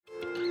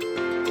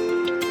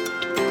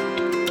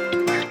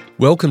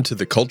Welcome to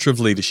the Culture of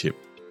Leadership.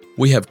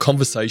 We have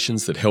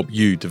conversations that help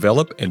you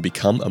develop and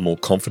become a more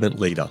confident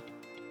leader.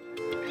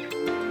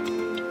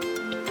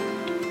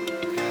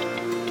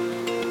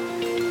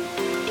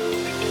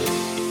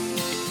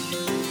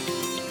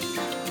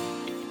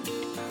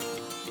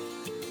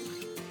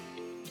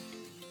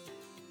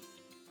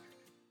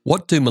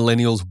 What do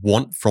millennials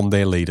want from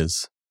their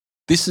leaders?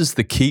 This is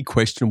the key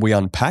question we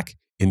unpack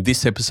in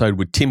this episode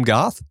with Tim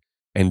Garth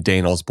and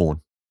Dan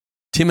Osborne.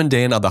 Tim and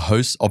Dan are the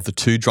hosts of the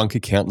Two Drunk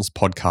Accountants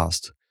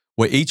podcast,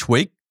 where each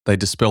week they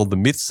dispel the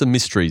myths and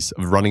mysteries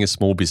of running a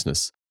small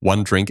business,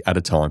 one drink at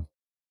a time.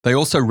 They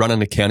also run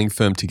an accounting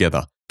firm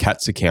together,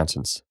 Katz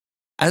Accountants.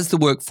 As the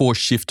workforce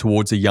shift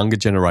towards a younger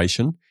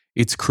generation,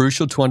 it's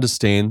crucial to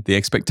understand the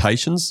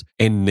expectations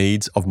and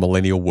needs of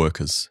millennial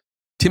workers.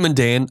 Tim and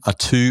Dan are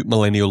two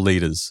millennial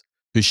leaders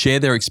who share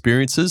their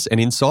experiences and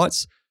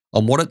insights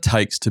on what it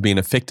takes to be an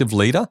effective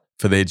leader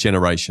for their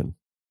generation.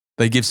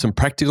 They give some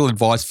practical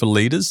advice for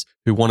leaders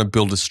who want to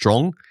build a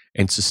strong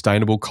and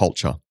sustainable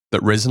culture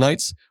that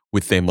resonates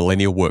with their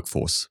millennial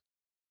workforce.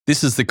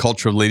 This is the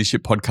Culture of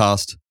Leadership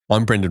podcast.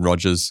 I'm Brendan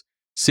Rogers.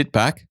 Sit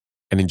back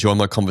and enjoy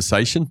my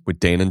conversation with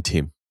Dan and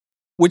Tim.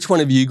 Which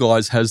one of you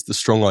guys has the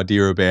strong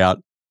idea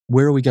about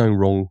where are we going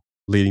wrong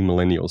leading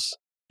millennials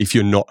if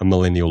you're not a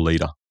millennial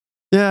leader?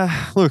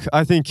 Yeah, look,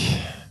 I think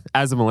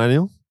as a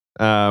millennial,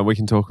 we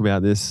can talk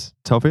about this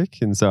topic.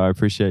 And so I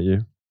appreciate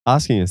you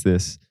asking us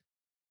this.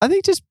 I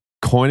think just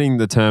coining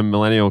the term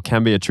millennial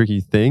can be a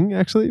tricky thing,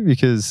 actually,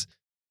 because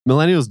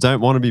millennials don't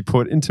want to be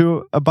put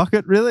into a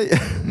bucket, really.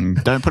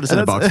 Don't put us in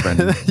a box,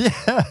 Brendan.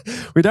 Yeah,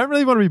 we don't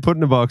really want to be put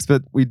in a box,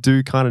 but we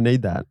do kind of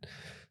need that.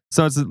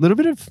 So it's a little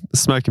bit of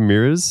smoke and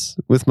mirrors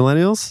with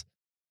millennials.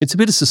 It's a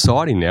bit of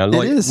society now.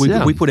 It is,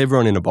 we put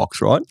everyone in a box,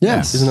 right?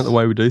 Yes. Isn't that the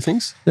way we do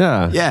things?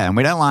 Yeah. Yeah, and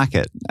we don't like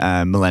it.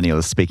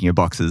 Millennials, speaking of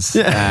boxes.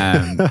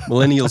 Yeah.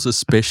 Millennials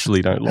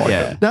especially don't like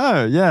it.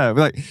 No,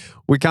 yeah.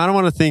 We kind of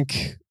want to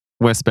think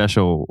we're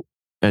special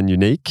and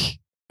unique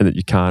and that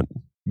you can't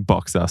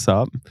box us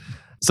up.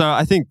 So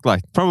I think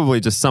probably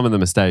just some of the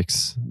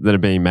mistakes that are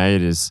being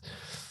made is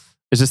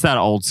just that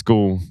old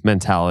school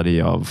mentality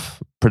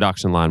of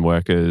production line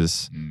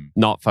workers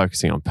not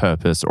focusing on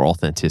purpose or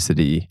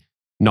authenticity,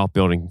 not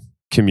building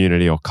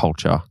community or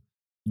culture,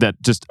 that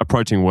just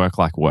approaching work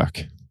like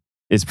work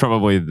is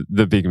probably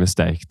the big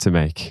mistake to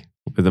make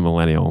with a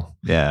millennial.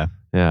 Yeah.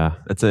 Yeah.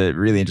 That's a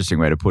really interesting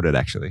way to put it,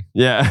 actually.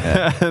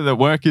 Yeah. The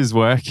work is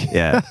work.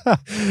 Yeah.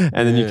 And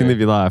then you can live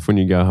your life when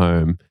you go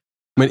home.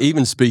 I mean,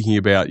 even speaking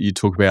about, you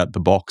talk about the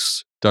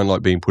box, don't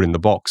like being put in the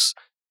box.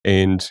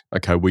 And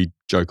okay, we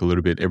joke a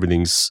little bit,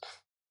 everything's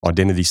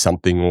identity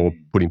something or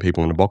putting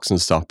people in a box and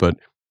stuff. But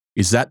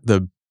is that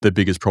the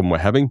biggest problem we're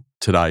having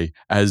today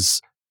as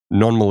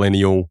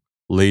non-millennial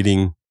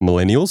leading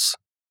millennials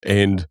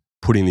and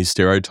putting these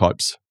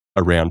stereotypes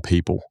around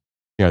people?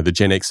 You know, the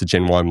Gen X, the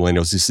Gen Y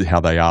millennials, this is how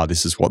they are,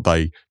 this is what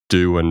they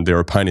do, and they're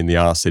a pain in the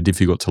ass, they're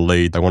difficult to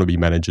lead, they want to be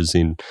managers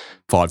in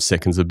 5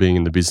 seconds of being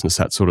in the business,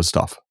 that sort of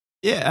stuff.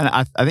 Yeah,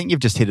 and I think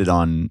you've just hit it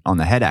on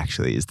the head,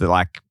 actually, is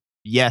that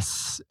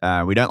yes,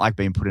 we don't like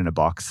being put in a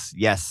box.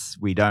 Yes,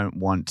 we don't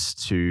want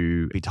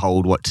to be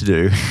told what to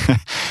do.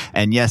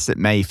 And yes, it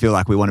may feel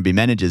like we want to be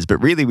managers, but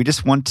really we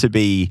just want to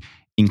be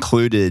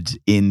included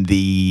in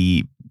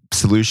the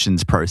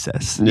solutions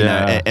process. Yeah. You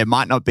know, it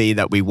might not be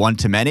that we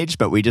want to manage,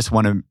 but we just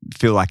want to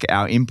feel like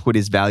our input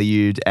is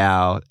valued,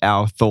 our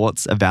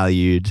thoughts are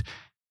valued.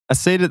 A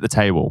seat at the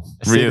table,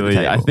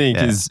 I think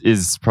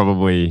is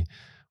probably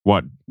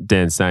what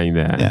Dan's saying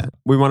there. Yeah.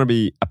 We want to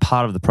be a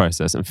part of the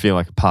process and feel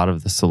like a part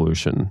of the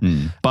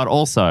solution. But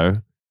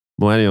also,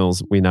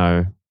 millennials, we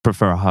know,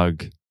 prefer a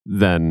hug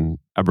than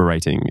a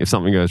berating if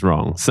something goes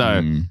wrong.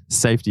 So,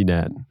 safety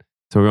net.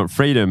 So we want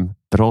freedom,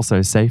 but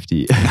also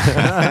safety.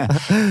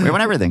 We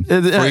want everything.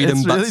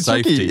 Freedom, but really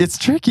safety. It's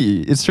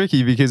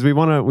tricky because we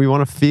want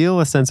to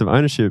feel a sense of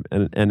ownership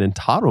and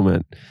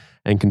entitlement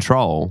and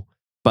control.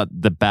 But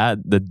the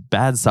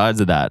bad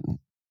sides of that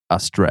are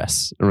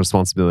stress and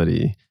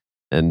responsibility,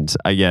 and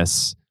I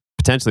guess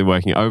potentially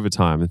working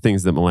overtime and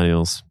things that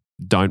millennials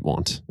don't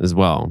want as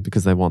well,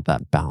 because they want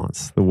that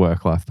balance, the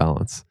work-life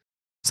balance.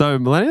 So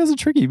millennials are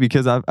tricky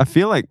because I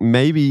feel like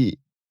maybe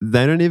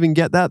they don't even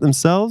get that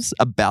themselves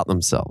about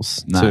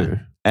themselves too.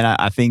 And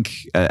I think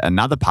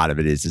another part of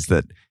it is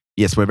that,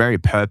 yes, we're very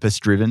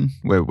purpose-driven.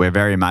 We're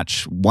very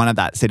much wanted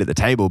that seat at the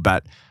table,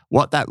 but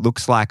what that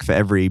looks like for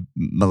every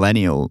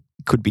millennial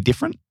could be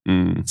different.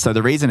 So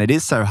the reason it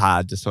is so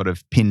hard to sort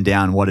of pin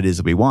down what it is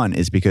that we want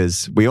is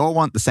because we all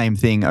want the same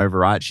thing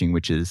overarching,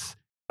 which is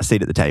a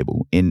seat at the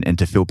table and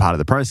to feel part of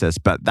the process.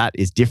 But that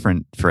is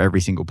different for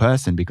every single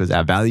person because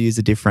our values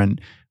are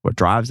different. What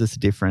drives us are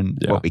different.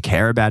 Yeah. What we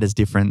care about is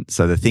different.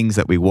 So the things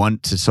that we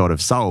want to sort of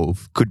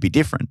solve could be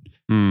different.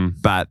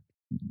 But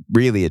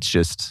really, it's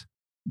just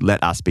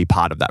let us be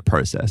part of that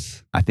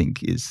process, I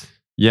think is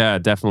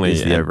definitely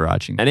the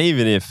overarching. And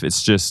even if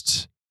it's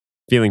just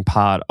feeling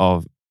part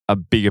of a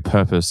bigger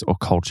purpose or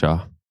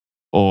culture,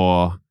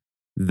 or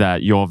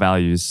that your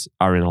values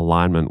are in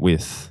alignment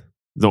with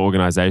the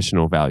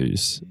organizational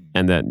values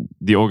and that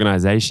the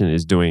organization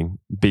is doing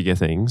bigger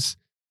things,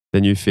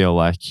 then you feel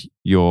like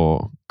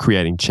you're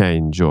creating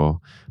change or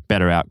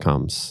better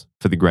outcomes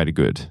for the greater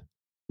good.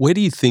 Where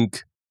do you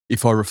think,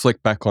 if I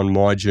reflect back on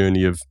my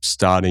journey of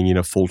starting in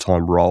a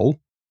full-time role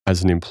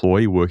as an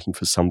employee working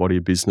for somebody,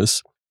 a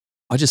business,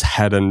 I just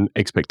had an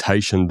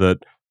expectation that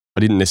I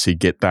didn't necessarily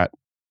get that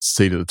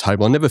seat at the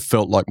table. I never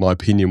felt like my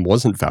opinion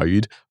wasn't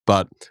valued,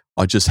 but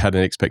I just had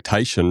an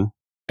expectation,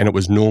 and it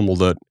was normal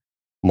that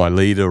my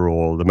leader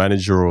or the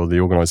manager or the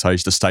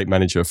organisation, the state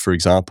manager, for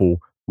example,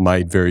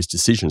 made various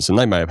decisions, and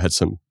they may have had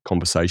some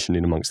conversation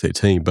in amongst their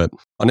team, but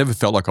I never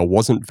felt like I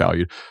wasn't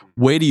valued.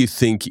 Where do you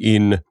think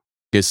in, I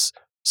guess,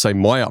 say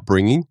my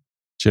upbringing,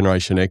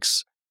 Generation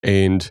X,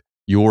 and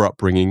your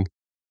upbringing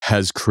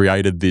has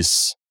created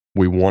this,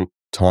 we want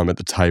time at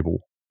the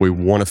table, we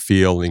want to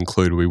feel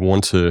included, we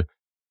want to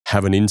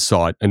have an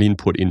insight, an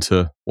input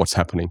into what's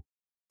happening?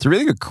 It's a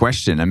really good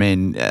question. I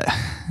mean,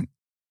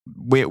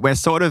 we're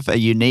sort of a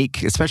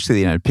unique,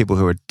 especially people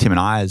who are Tim and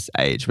I's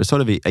age. We're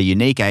sort of a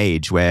unique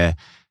age where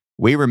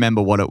we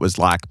remember what it was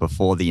like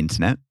before the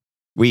internet.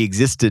 We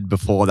existed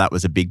before that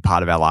was a big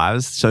part of our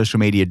lives. Social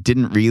media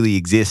didn't really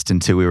exist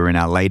until we were in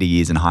our later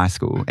years in high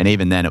school, and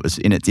even then, it was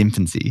in its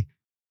infancy.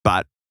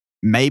 But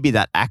maybe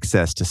that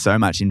access to so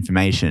much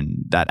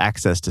information, that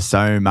access to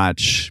so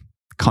much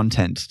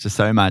content, to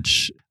so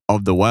much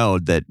of the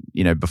world that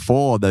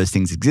before those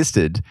things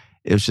existed,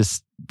 it was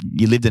just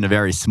you lived in a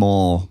very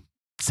small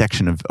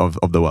section of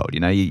the world.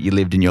 You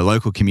lived in your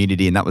local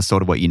community, and that was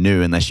sort of what you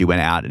knew unless you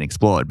went out and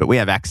explored. But we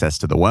have access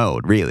to the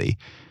world, really.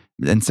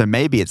 And so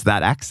maybe it's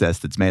that access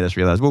that's made us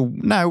realize, well,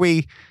 no,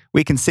 we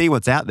can see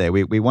what's out there.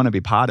 We want to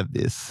be part of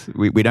this.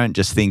 We don't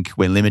just think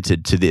we're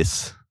limited to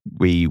this.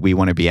 We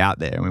want to be out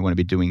there, and we want to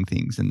be doing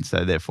things. And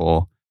so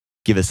therefore,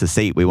 give us a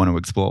seat. We want to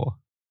explore.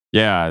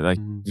 Yeah,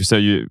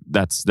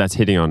 that's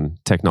hitting on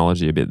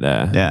technology a bit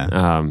there.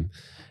 Yeah.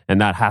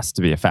 And that has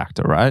to be a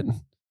factor, right?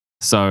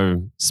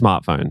 So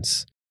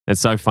smartphones. It's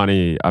so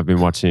funny. I've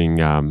been watching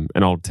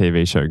an old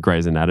TV show,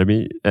 Grey's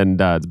Anatomy, and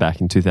it's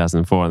back in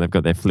 2004, and they've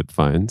got their flip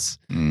phones.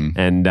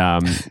 And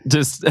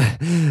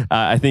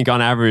I think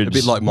on average... A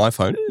bit like my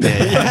phone.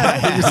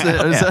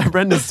 So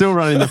Brendan's still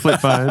running the flip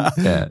phone,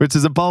 which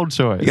is a bold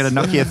choice. You got a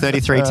Nokia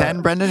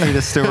 3310, Brendan? Are you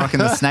just still rocking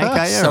the Snake,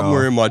 are you?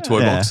 Somewhere in my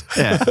toy box.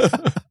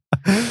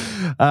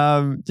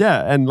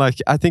 And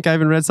I think I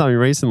even read something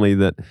recently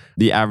that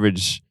the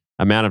average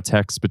amount of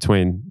text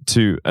between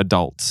two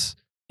adults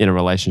in a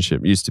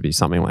relationship used to be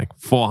something like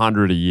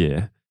 400 a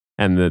year,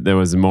 and that there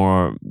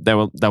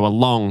were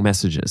long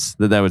messages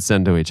that they would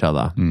send to each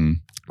other.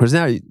 Whereas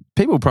now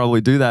people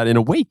probably do that in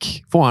a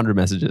week, 400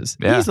 messages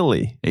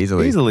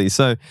easily.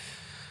 So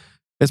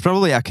it's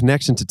probably our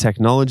connection to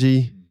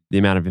technology, the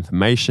amount of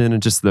information,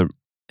 and just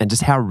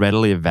how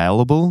readily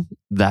available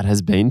that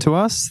has been to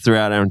us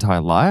throughout our entire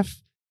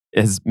life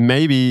is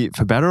maybe,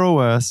 for better or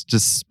worse,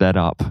 just sped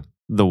up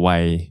the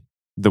way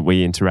that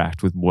we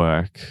interact with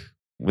work,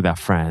 with our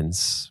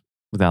friends,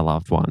 with our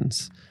loved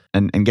ones.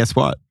 And guess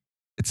what?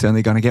 It's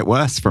only going to get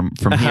worse from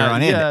here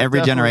on in. Every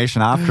definitely.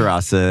 generation after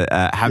us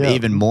have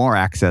even more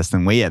access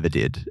than we ever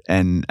did,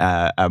 and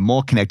are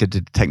more connected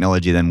to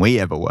technology than we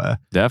ever were.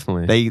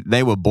 Definitely.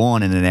 They were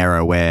born in an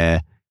era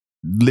where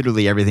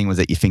literally everything was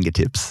at your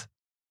fingertips.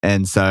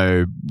 And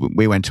so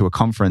we went to a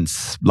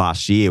conference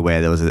last year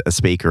where there was a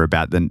speaker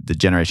about the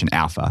generation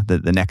Alpha,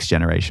 the next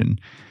generation.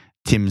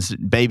 Tim's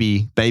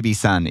baby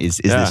son is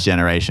this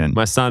generation.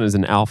 My son is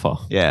an alpha.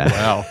 Yeah.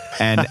 Wow.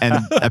 And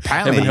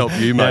apparently... Heaven help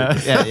you,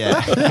 mate.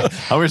 Yeah.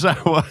 I wish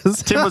I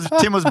was.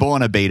 Tim was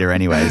born a beta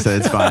anyway, so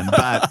it's fine.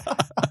 But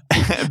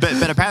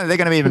apparently they're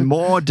going to be even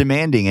more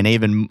demanding, and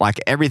even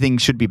like everything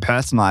should be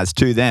personalized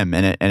to them.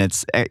 And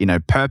it's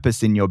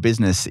purpose in your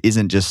business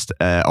isn't just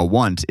a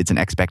want; it's an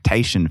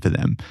expectation for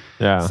them.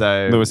 Yeah.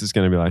 So Lewis is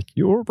going to be like,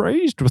 "You were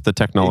raised with the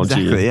technology.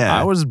 Exactly, yeah.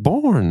 I was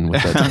born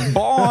with it.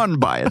 Born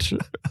by it."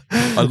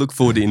 I look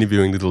forward to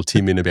interviewing little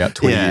Tim in about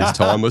 20 years'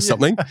 time or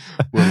something.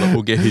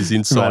 We'll get his He might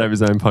insight. have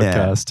his own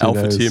podcast.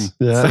 Alpha Tim.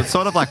 Yeah. So it's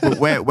sort of like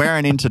we're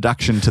an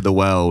introduction to the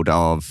world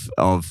of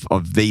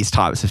these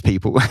types of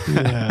people.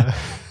 Yeah.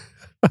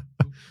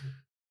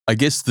 I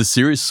guess the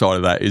serious side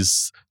of that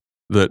is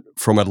that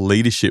from a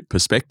leadership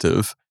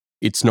perspective,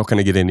 it's not going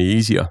to get any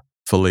easier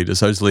for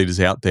leaders. Those leaders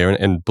out there,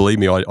 and believe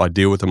me, I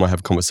deal with them. I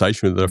have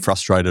conversation with them. They're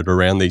frustrated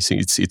around these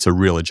things. It's a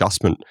real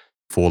adjustment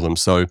for them.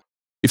 So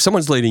if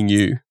someone's leading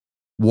you,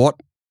 what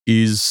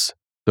is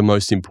the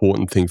most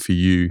important thing for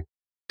you,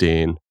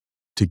 Dan,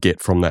 to get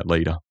from that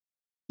leader?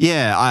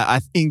 Yeah, I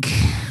think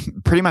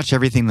pretty much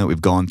everything that we've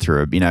gone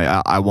through.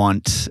 I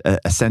want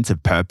a sense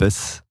of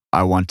purpose.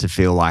 I want to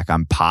feel like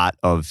I'm part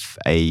of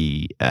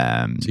a...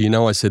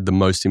 So I said the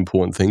most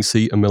important thing.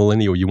 See, a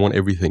millennial, you want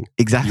everything.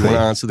 Exactly. You want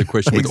to answer the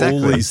question with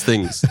all Exactly. these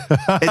things.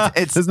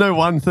 There's no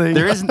one thing.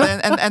 There isn't,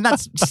 and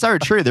that's so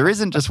true. There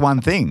isn't just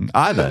one thing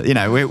either.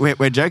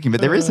 We're joking,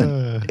 but there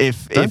isn't.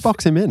 Don't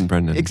box him in,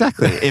 Brendan.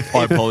 Exactly.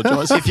 I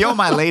apologise. If you're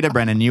my leader,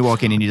 Brendan, you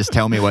walk in and you just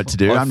tell me what to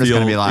do, I'm just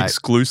going to be like,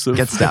 exclusive.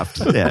 get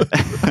stuffed. Yeah.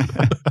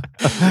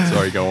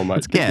 Sorry, go on,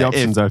 mate. The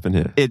options open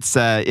here. It's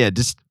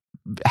just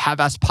have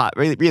us part,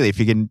 really, if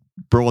you can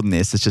broaden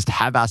this, it's just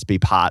have us be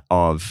part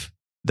of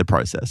the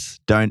process.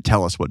 Don't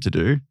tell us what to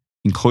do.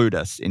 Include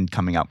us in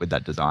coming up with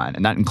that design.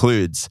 And that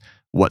includes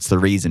what's the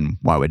reason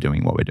why we're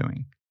doing what we're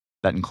doing.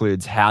 That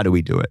includes how do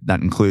we do it.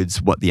 That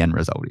includes what the end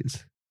result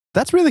is.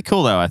 That's really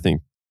cool though, I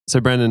think. So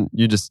Brandon,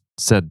 you just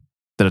said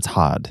that it's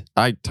hard.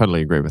 I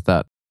totally agree with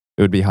that.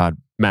 It would be hard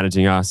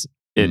managing us.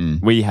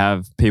 We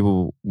have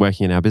people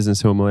working in our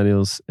business who are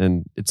millennials,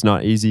 and it's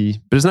not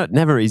easy, but it's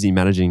never easy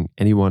managing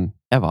anyone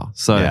ever.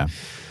 So,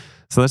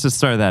 so let's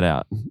just throw that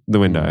out the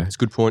window. It's a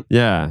good point.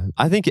 Yeah.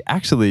 I think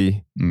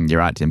actually... you're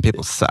right, Tim.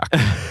 People suck.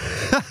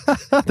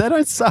 They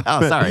don't suck.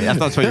 Oh, sorry. I thought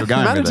that's where you were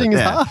going managing with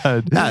it. is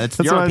hard. No, it's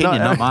your opinion,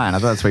 not mine. I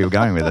thought that's where you were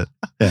going with it.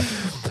 Yeah.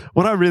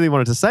 What I really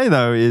wanted to say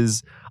though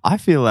is I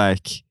feel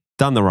like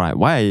done the right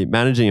way,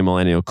 managing a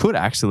millennial could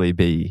actually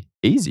be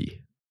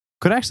easy.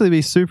 Could actually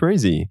be super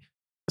easy.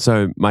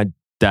 So my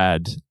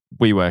dad,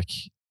 we work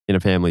in a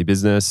family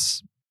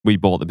business. We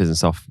bought the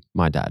business off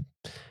my dad.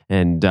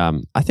 And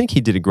I think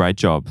he did a great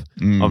job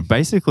of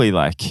basically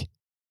like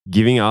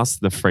giving us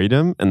the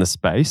freedom and the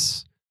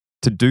space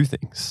to do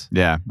things.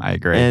 Yeah, I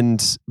agree.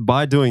 And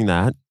by doing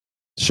that,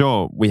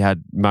 sure, we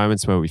had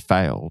moments where we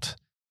failed,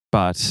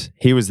 but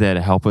he was there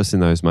to help us in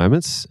those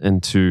moments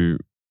and to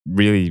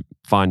really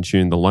fine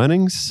tune the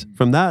learnings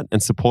from that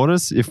and support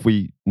us if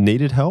we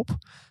needed help.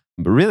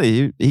 But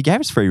really, he gave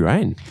us free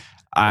rein.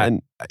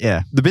 And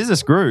the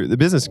business grew. The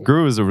business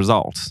grew as a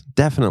result.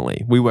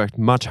 Definitely. We worked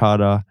much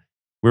harder.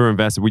 We were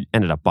invested. We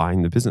ended up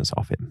buying the business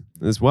off him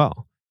as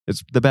well.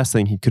 It's the best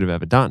thing he could have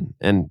ever done.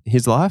 And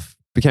his life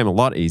became a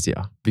lot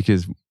easier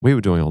because we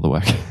were doing all the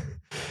work.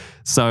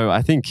 So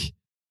I think,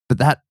 but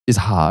that is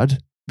hard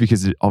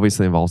because it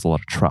obviously involves a lot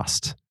of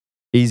trust.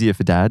 Easier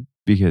for dad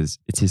because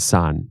it's his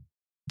son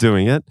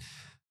doing it.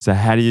 So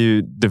how do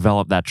you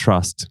develop that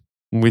trust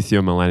with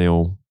your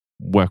millennial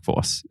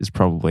workforce is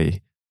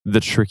probably the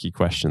tricky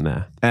question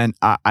there. And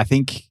I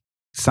think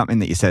something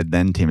that you said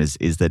then, Tim, is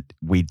that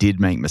we did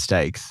make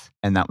mistakes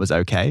and that was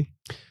okay.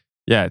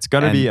 Yeah, it's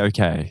got to be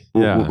okay.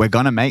 Yeah. We're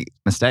going to make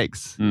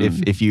mistakes.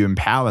 If you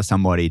empower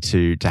somebody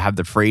to have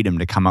the freedom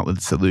to come up with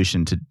a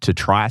solution to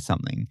try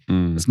something,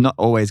 it's not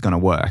always going to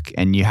work.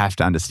 And you have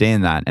to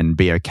understand that and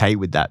be okay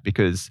with that,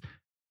 because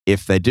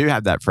if they do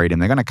have that freedom,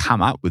 they're going to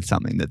come up with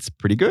something that's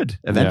pretty good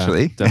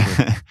eventually.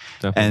 Yeah,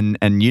 definitely.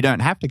 And you don't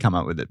have to come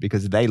up with it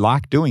because they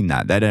like doing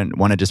that. They don't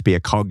want to just be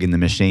a cog in the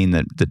machine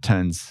that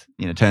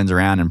turns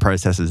around and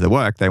processes the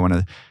work. They want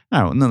to,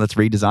 no, let's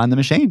redesign the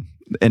machine.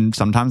 And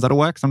sometimes that'll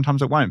work,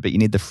 sometimes it won't, but you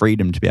need the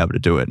freedom to be able to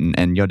do it.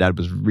 And your dad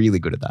was really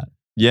good at that.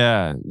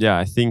 Yeah.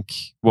 I think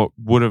what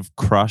would have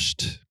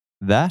crushed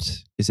that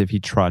is if he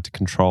tried to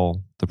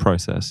control the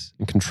process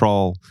and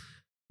control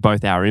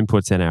both our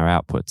inputs and our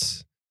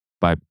outputs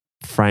by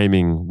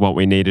framing what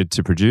we needed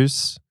to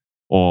produce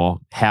or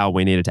how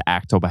we needed to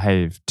act or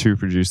behave to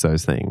produce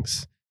those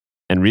things.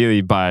 And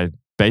really by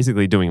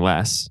basically doing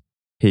less,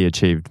 he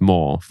achieved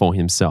more for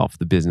himself,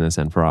 the business,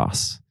 and for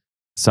us.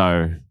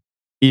 So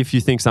if you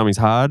think something's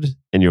hard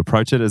and you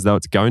approach it as though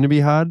it's going to be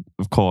hard,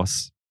 of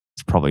course,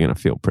 it's probably going to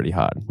feel pretty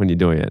hard when you're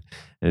doing it.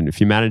 And if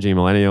you're managing a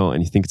millennial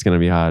and you think it's going to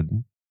be hard,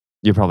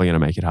 you're probably going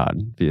to make it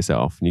hard for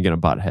yourself and you're going to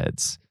butt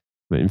heads.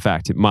 But in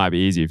fact, it might be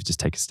easier if you just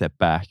take a step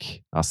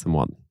back, ask them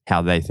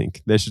how they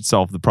think they should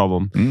solve the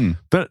problem,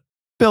 but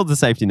build the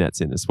safety nets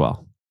in as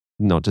well,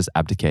 not just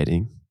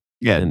abdicating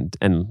and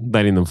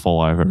letting them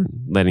fall over and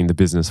letting the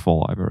business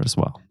fall over as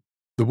well.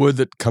 The word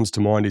that comes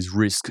to mind is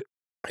risk.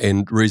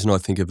 And the reason I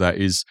think of that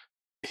is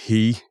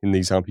he, in the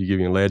example you're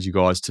giving, allowed you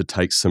guys to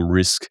take some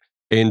risk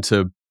and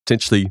to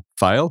potentially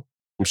fail.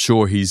 I'm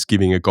sure he's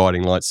giving a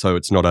guiding light so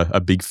it's not a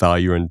big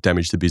failure and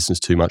damage the business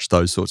too much,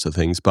 those sorts of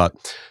things. But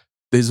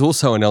there's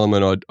also an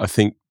element I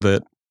think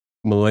that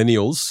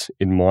millennials,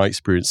 in my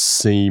experience,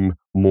 seem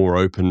more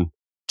open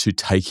to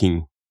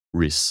taking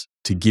risks,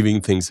 to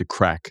giving things a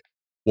crack.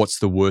 What's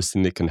the worst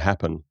thing that can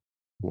happen?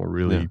 Well,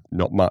 really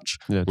not much.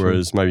 Yeah,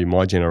 whereas maybe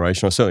my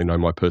generation, I certainly know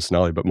my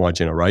personality, but my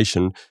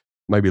generation,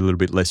 maybe a little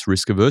bit less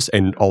risk averse,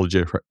 and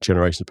older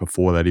generations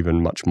before that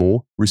even much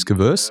more risk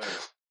averse.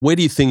 Where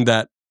do you think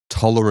that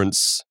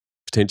tolerance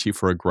potentially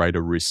for a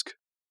greater risk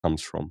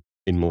comes from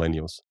in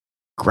millennials?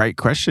 Great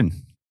question.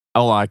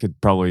 All I could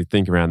probably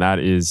think around that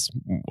is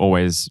we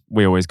always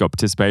got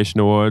participation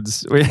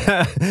awards.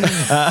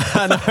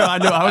 I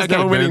know I was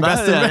never winning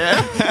best.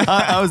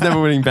 I was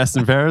never winning best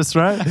and fairest,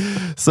 right?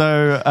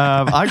 So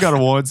I got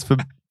awards for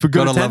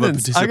good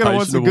attendance. I got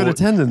awards for good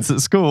attendance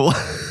at school.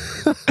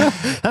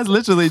 That's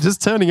literally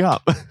just turning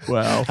up.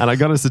 Wow. And I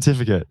got a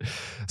certificate.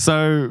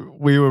 So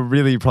we were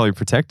really probably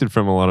protected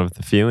from a lot of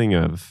the feeling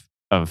of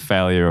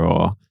failure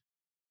or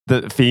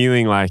the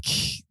feeling like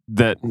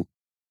that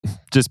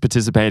just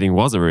participating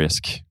was a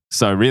risk.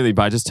 So really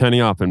by just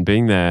turning up and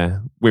being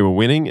there, we were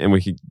winning and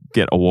we could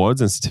get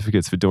awards and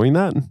certificates for doing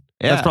that. Yeah.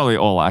 That's probably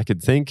all I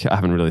could think. I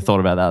haven't really thought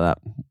about that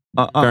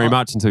very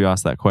much until you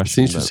asked that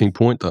question. It's an interesting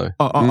point though.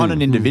 On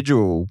an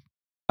individual,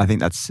 I think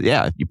that's,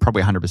 you're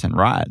probably 100%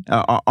 right.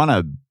 On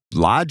a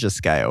larger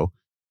scale,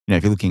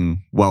 if you're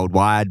looking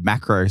worldwide,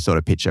 macro sort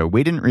of picture,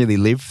 we didn't really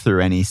live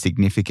through any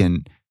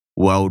significant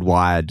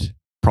worldwide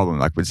problem.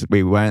 Like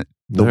we weren't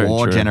the Very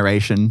war true.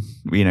 generation.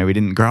 We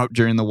didn't grow up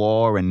during the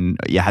war and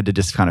you had to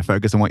just kind of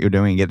focus on what you're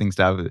doing and get things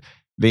done.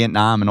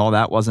 Vietnam and all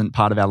that wasn't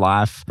part of our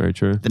life. Very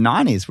true. The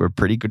 90s were a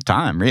pretty good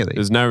time, really.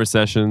 There's no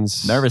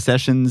recessions. No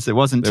recessions. It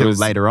wasn't until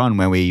later on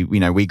when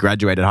we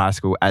graduated high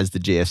school as the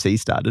GFC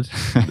started.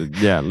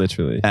 Yeah,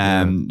 literally.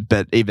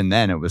 But even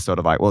then, it was sort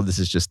of like, well, this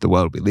is just the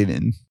world we live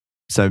in.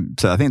 So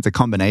I think it's a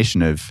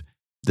combination of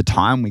the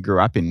time we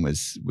grew up in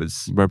was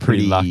We're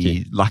pretty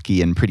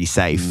lucky and pretty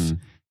safe,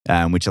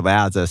 which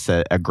allows us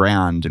a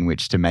ground in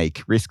which to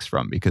make risks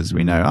from because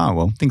we know, oh,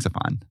 well, things are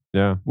fine.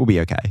 Yeah. We'll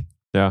be okay.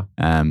 Yeah.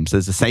 So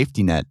there's a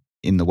safety net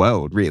in the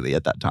world, really,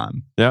 at that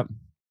time. Yep.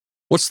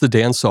 What's the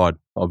downside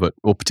of it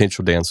or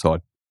potential downside?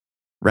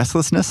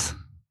 Restlessness.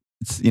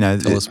 It's,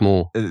 Tell us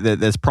more.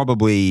 There's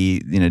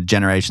probably,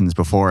 generations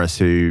before us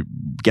who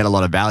get a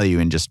lot of value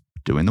in just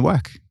doing the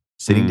work,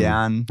 sitting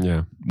down,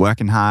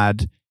 working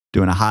hard,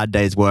 doing a hard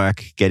day's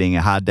work, getting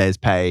a hard day's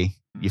pay.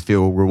 You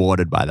feel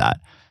rewarded by that.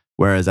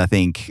 Whereas I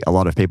think a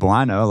lot of people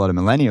I know, a lot of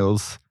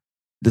millennials,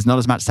 there's not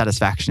as much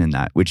satisfaction in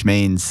that, which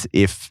means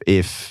if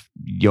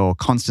you're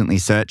constantly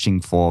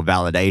searching for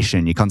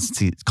validation,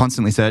 you're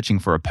constantly searching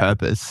for a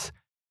purpose,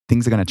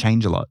 things are going to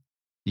change a lot.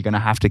 You're going to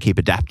have to keep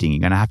adapting. You're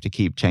going to have to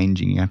keep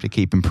changing. You have to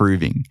keep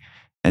improving.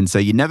 And so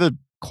you're never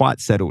quite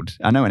settled.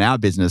 I know in our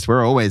business,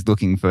 we're always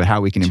looking for how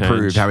we can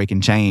improve, how we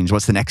can change.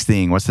 What's the next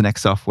thing? What's the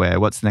next software?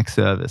 What's the next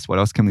service? What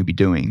else can we be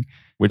doing?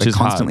 Which we're is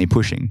constantly hard.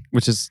 pushing.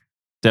 Which is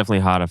definitely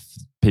harder for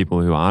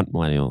people who aren't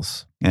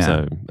millennials.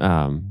 Yeah.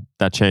 So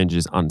that change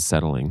is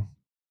unsettling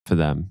for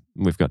them.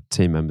 We've got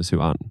team members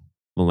who aren't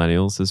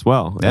millennials as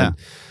well. Yeah. And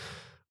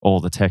all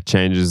the tech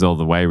changes, all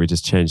the way we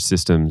just change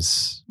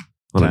systems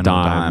on a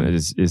dime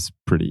is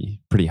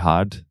pretty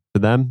hard for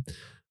them.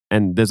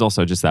 And there's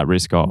also just that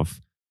risk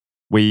of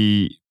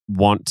we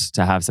want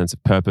to have a sense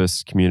of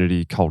purpose,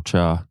 community,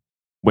 culture.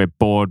 We're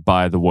bored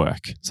by the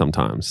work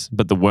sometimes,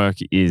 but the work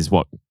is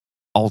what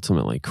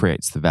ultimately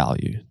creates the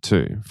value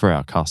too for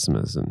our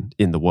customers and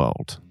in the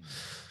world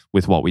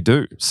with what we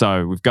do.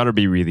 So we've got to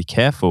be really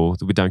careful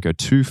that we don't go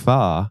too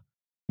far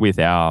with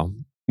our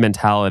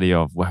mentality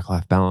of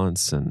work-life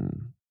balance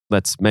and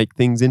let's make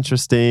things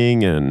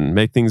interesting and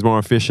make things more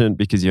efficient,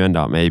 because you end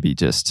up maybe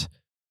just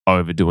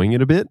overdoing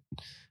it a bit.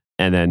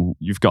 And then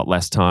you've got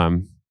less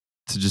time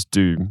to just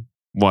do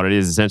what it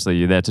is essentially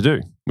you're there to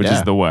do, which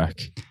is the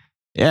work.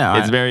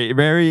 Yeah. It's very,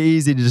 very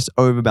easy to just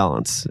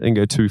overbalance and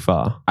go too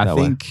far. I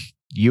think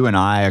you and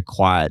I are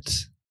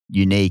quite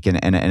unique and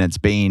it's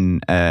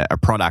been a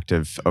product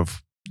of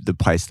the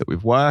place that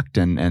we've worked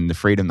and the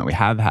freedom that we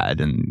have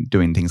had, and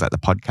doing things like the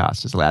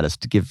podcast has allowed us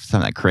to give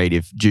some of that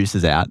creative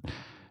juices out.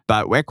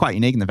 But we're quite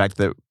unique in the fact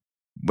that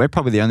we're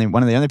probably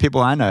one of the only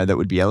people I know that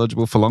would be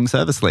eligible for long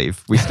service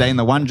leave. We stay in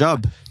the one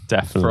job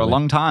definitely for a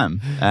long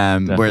time.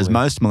 Whereas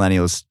most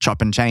millennials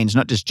chop and change,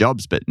 not just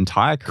jobs, but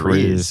entire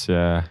careers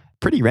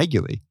pretty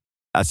regularly.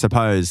 I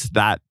suppose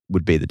that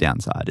would be the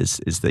downside is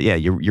that,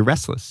 you're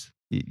restless.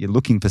 You're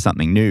looking for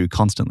something new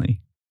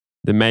constantly.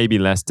 There may be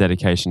less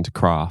dedication to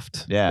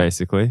craft,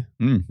 basically.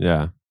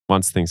 Yeah.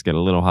 Once things get a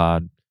little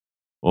hard,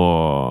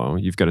 or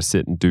you've got to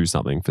sit and do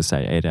something for,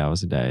 say, 8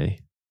 hours a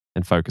day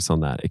and focus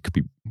on that, it could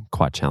be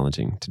quite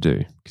challenging to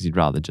do, because you'd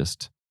rather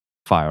just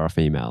fire off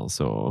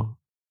emails or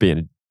be in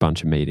a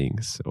bunch of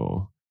meetings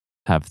or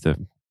have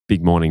the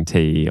big morning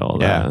tea or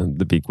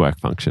the big work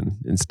function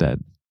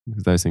instead.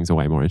 Those things are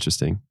way more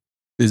interesting.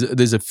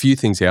 There's a few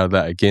things out of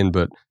that again,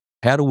 but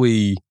how do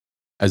we,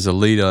 as a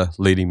leader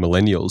leading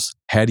millennials,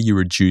 how do you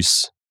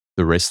reduce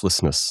the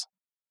restlessness?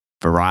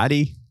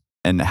 Variety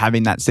and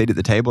having that seat at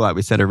the table, like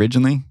we said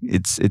originally.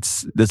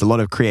 There's a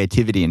lot of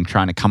creativity in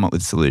trying to come up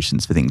with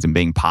solutions for things and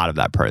being part of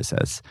that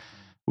process.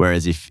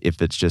 Whereas if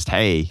it's just,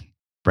 hey,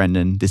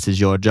 Brendan, this is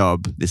your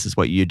job, this is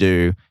what you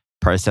do,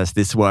 process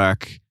this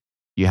work,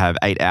 you have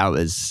 8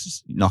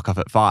 hours, knock off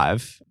at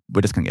 5,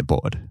 we're just going to get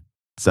bored.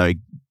 So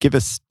give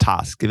us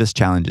tasks, give us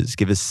challenges,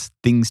 give us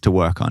things to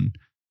work on.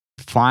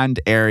 Find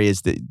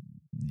areas that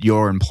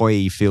your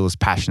employee feels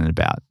passionate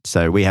about.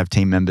 So we have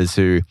team members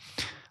who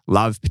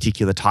love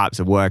particular types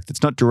of work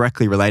that's not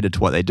directly related to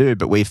what they do,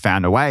 but we've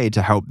found a way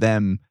to help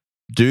them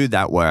do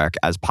that work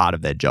as part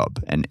of their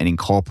job and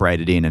incorporate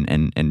it in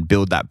and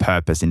build that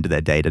purpose into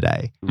their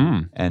day-to-day.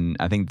 And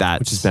I think that's...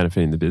 Which is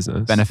benefiting the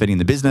business. Benefiting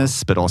the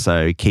business, but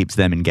also keeps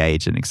them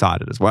engaged and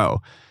excited as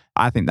well.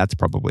 I think that's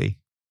probably...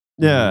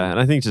 Yeah, and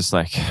I think just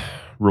like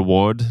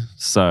reward.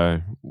 So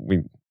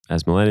we...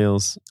 As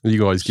millennials,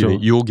 you guys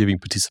you're giving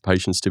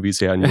participation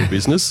certificates out in your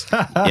business.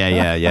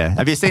 Yeah.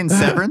 Have you seen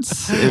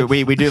Severance?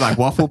 We do like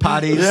waffle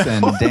parties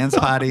and dance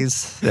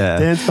parties. Yeah.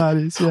 Dance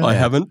parties. Yeah. I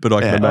haven't, but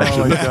I can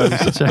imagine. Oh my God, you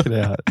should check it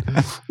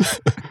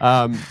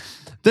out.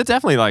 They're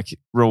definitely like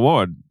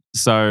reward.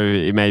 So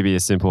it may be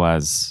as simple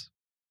as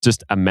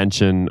just a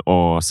mention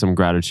or some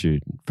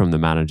gratitude from the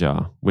manager,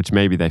 which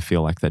maybe they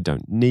feel like they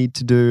don't need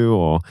to do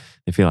or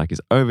they feel like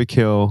is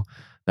overkill.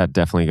 That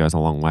definitely goes a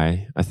long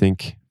way, I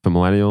think, for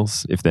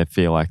millennials, if they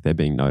feel like they're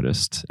being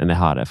noticed and their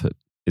hard effort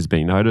is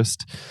being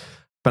noticed.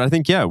 But I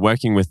think,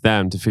 working with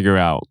them to figure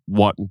out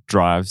what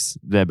drives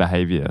their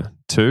behavior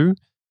too.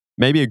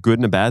 Maybe a good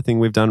and a bad thing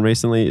we've done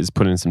recently is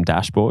put in some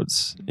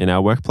dashboards in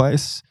our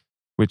workplace,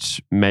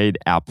 which made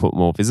output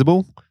more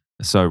visible.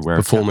 So we're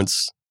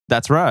performance.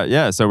 That's right.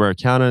 Yeah. So we're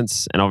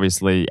accountants, and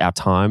obviously our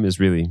time is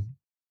really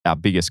our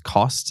biggest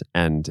cost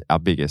and our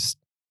biggest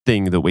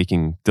thing that we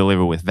can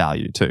deliver with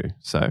value too.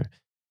 So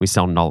we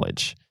sell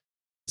knowledge.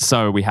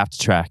 So we have to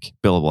track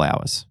billable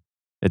hours.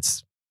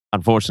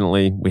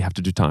 Unfortunately, we have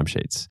to do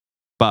timesheets.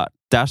 But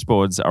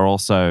dashboards are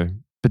also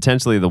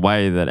potentially the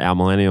way that our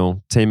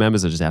millennial team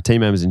members, or just our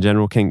team members in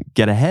general, can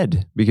get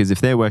ahead. Because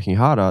if they're working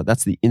harder,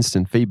 that's the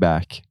instant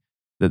feedback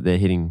that they're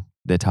hitting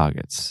their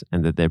targets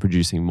and that they're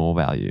producing more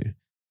value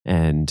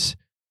and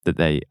that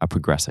they are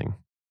progressing.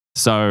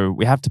 So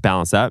we have to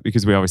balance that,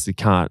 because we obviously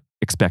can't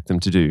expect them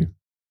to do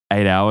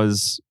 8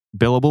 hours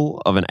billable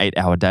of an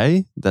 8-hour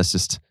day. That's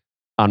just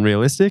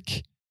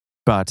unrealistic.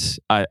 But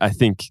I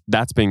think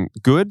that's been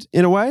good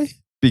in a way,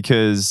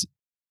 because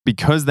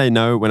they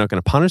know we're not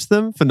going to punish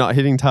them for not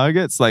hitting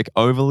targets like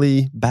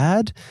overly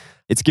bad.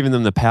 It's given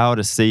them the power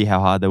to see how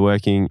hard they're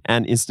working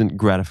and instant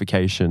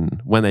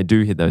gratification when they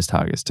do hit those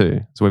targets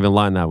too. So we've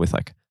aligned that with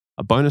like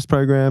a bonus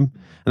program.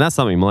 And that's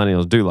something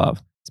millennials do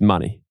love. It's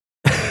money.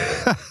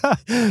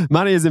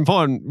 Money is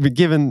important, but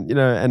given,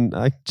 and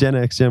like Gen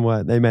X, Gen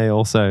Y, they may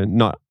also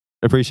not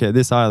appreciate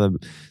this either.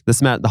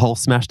 The whole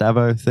smashed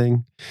Avo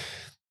thing.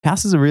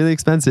 Houses are really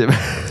expensive.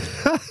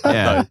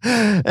 Yeah.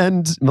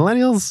 And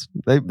millennials,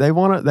 they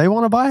want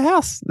to buy a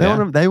house.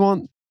 They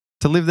want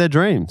to live their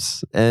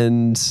dreams.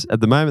 And at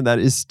the moment, that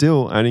is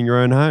still owning your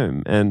own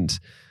home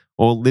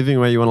or living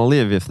where you want to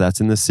live, if that's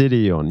in the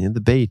city or near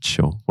the beach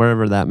or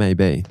wherever that may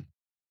be.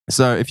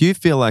 So if you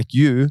feel like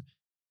you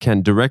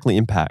can directly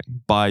impact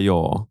by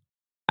your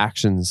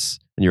actions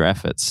and your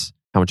efforts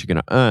how much you're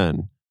going to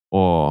earn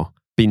or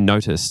be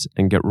noticed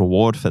and get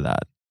reward for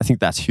that, I think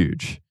that's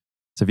huge.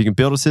 So if you can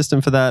build a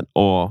system for that,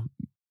 or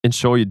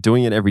ensure you're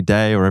doing it every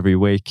day or every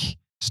week,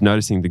 just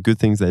noticing the good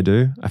things they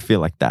do, I feel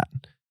like that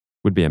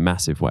would be a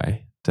massive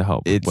way to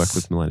help work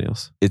with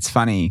millennials. It's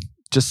funny,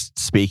 just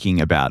speaking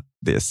about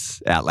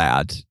this out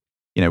loud,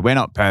 we're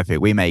not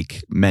perfect. We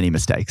make many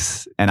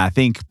mistakes. And I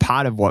think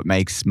part of what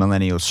makes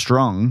millennials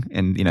strong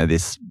and,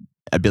 this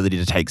ability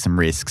to take some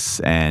risks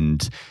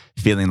and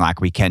feeling like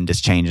we can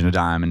just change in a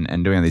dime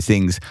and doing all these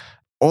things,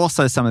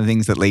 also some of the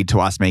things that lead to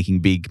us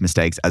making big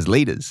mistakes as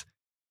leaders.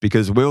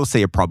 Because we'll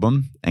see a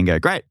problem and go,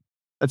 great,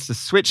 let's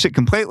just switch it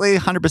completely,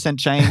 100%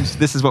 change.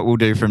 This is what we'll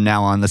do from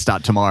now on. Let's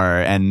start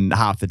tomorrow. And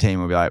half the team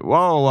will be like,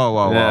 whoa,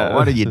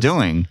 what are you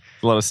doing?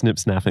 A lot of snip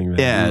snapping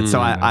there. Yeah. So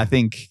I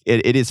think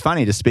it is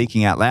funny, just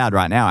speaking out loud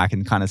right now, I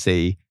can kind of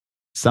see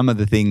some of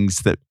the things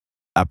that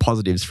are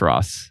positives for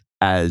us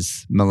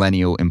as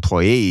millennial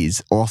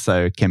employees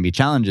also can be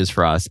challenges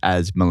for us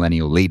as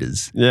millennial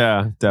leaders.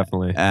 Yeah,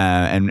 definitely.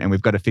 And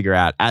we've got to figure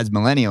out as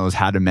millennials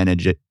how to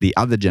manage the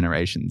other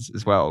generations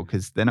as well,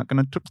 because they're not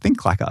going to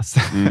think like us.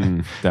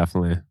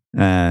 Definitely.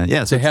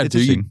 So how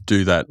do you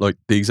do that? Like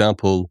the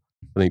example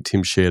I think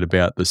Tim shared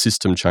about the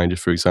system changes,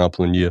 for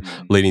example, and you're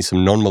leading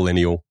some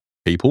non-millennial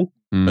people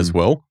as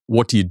well.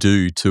 What do you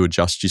do to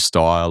adjust your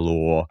style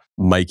or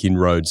make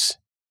inroads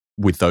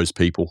with those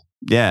people?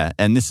 Yeah,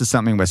 and this is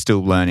something we're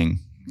still learning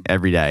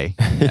every day.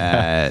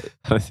 I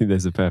don't think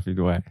there's a perfect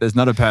way. There's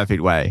not a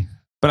perfect way.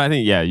 But I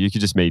think, you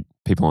could just meet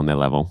people on their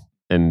level.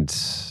 And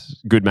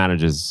good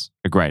managers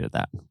are great at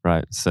that,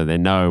 right? So they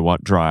know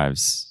what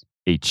drives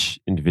each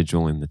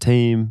individual in the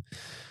team,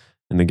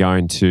 and they're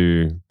going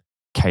to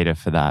cater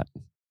for that,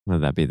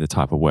 whether that be the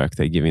type of work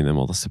they're giving them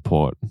or the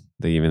support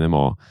they're giving them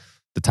or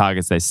the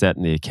targets they set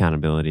and the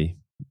accountability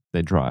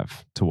they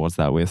drive towards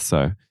that with.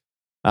 So,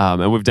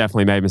 and we've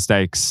definitely made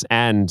mistakes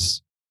and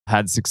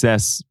had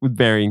success with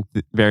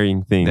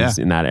varying things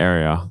in that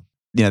area.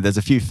 There's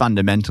a few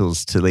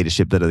fundamentals to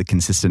leadership that are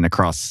consistent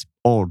across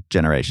all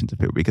generations of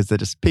people, because they're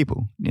just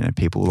people.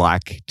 People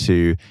like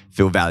to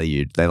feel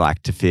valued. They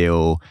like to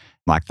feel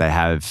like they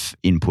have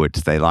input.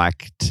 They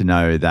like to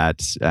know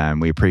that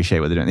we appreciate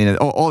what they're doing.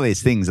 All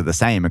these things are the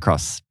same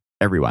across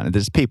everyone. They're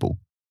just people.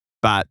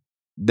 But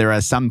there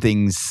are some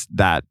things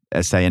that,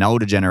 say, an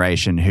older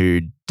generation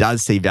who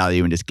does see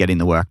value in just getting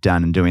the work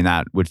done and doing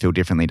that would feel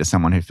differently to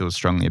someone who feels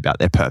strongly about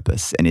their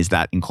purpose, and is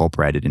that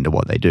incorporated into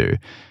what they do.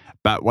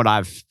 But what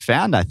I've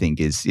found, I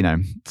think, is,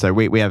 so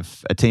we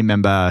have a team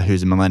member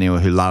who's a millennial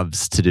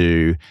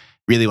who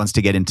really wants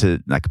to get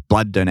into like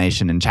blood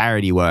donation and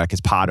charity work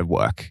as part of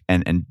work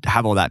and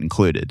have all that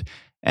included.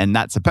 And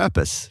that's a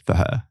purpose for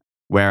her.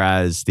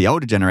 Whereas the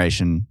older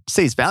generation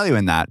sees value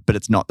in that, but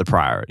it's not the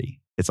priority.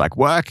 It's like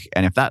work,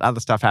 and if that other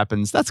stuff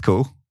happens, that's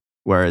cool.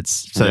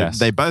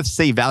 They both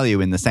see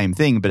value in the same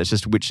thing, but it's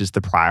just which is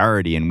the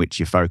priority and which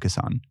you focus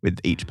on with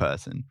each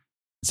person.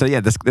 So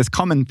there's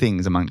common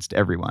things amongst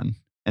everyone,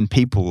 and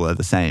people are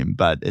the same,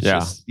 but it's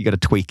just you got to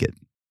tweak it.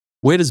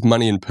 Where does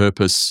money and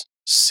purpose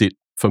sit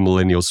for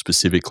millennials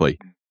specifically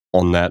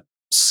on that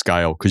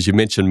scale? Because you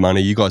mentioned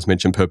money. You guys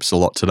mentioned purpose a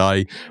lot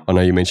today. I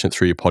know you mentioned it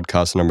through your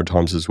podcast a number of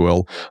times as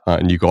well.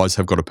 And you guys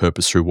have got a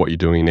purpose through what you're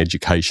doing in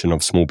education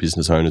of small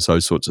business owners,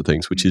 those sorts of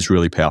things, which is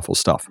really powerful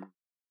stuff.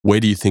 Where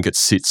do you think it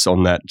sits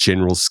on that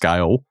general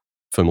scale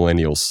for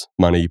millennials,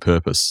 money,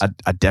 purpose?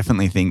 I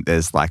definitely think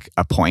there's like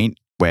a point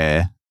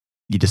where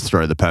you just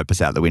throw the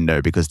purpose out the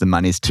window because the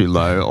money's too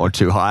low or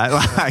too high.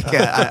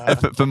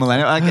 For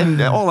millennials, in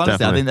all honesty,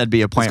 Definitely. I think that'd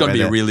be a point. It's got to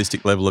where be a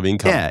realistic level of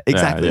income. Yeah,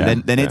 exactly.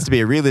 There needs to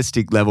be a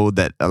realistic level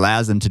that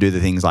allows them to do the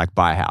things like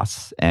buy a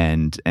house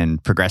and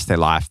progress their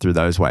life through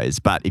those ways.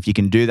 But if you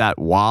can do that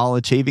while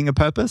achieving a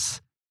purpose,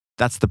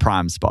 that's the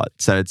prime spot.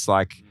 So it's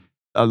like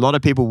a lot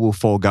of people will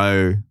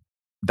forego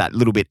that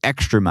little bit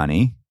extra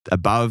money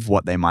above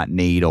what they might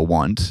need or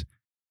want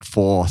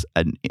for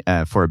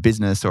a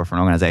business or for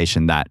an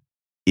organization that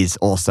is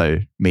also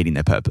meeting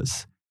their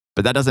purpose.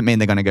 But that doesn't mean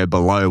they're going to go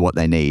below what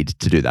they need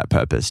to do that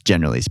purpose,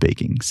 generally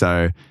speaking.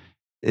 So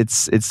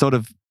it's sort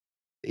of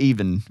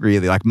even,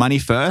 really, like money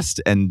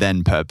first and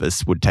then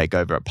purpose would take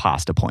over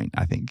past a point,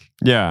 I think.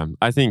 Yeah,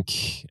 I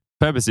think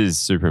purpose is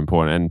super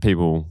important, and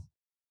people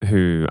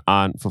who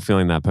aren't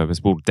fulfilling that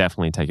purpose will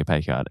definitely take a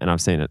pay cut. And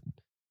I've seen it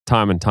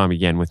time and time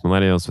again with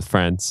millennials, with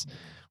friends.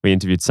 We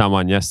interviewed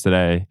someone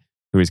yesterday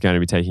who is going to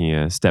be taking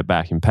a step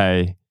back in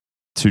pay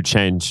to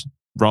change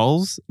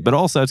roles, but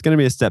also it's going to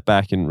be a step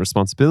back in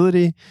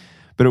responsibility,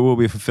 but it will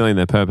be fulfilling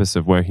their purpose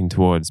of working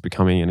towards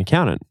becoming an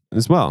accountant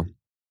as well.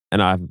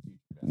 And I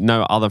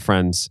know other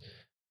friends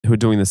who are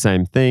doing the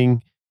same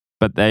thing,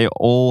 but they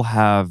all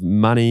have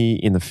money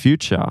in the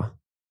future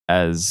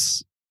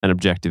as an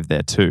objective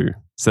there too.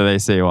 So they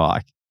say, well,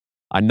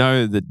 I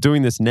know that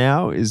doing this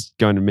now is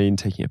going to mean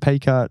taking a pay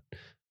cut,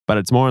 but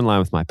it's more in line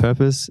with my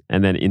purpose.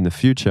 And then in the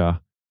future,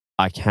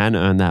 I can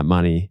earn that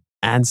money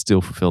and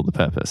still fulfill the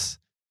purpose.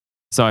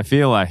 So I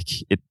feel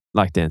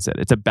like Dan said,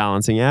 it's a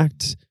balancing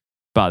act,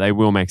 but they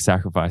will make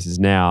sacrifices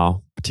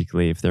now,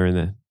 particularly if they're in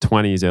their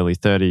 20s, early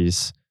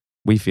 30s.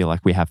 We feel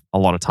like we have a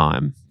lot of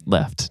time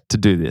left to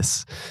do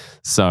this.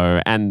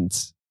 So, and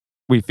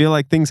we feel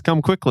like things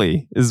come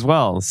quickly as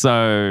well.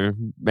 So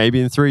maybe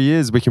in 3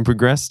 years, we can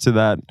progress to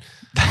that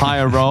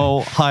higher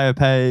role, higher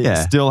pay,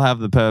 still have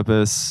the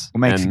purpose.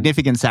 We'll make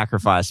significant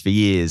sacrifice for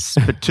years,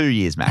 but 2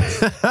 years max.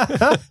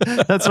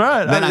 That's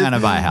right. Then I'm going to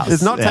buy a house.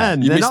 It's not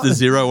 10. You missed the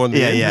zero on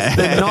the end. Yeah.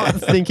 They're not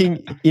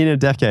thinking in a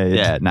decade.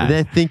 Yeah, no.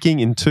 They're thinking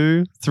in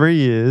 2-3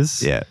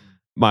 years. Yeah.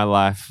 My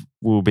life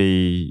will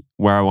be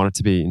where I want it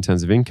to be in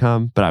terms of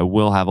income, but I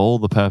will have all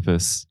the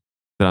purpose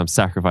that I'm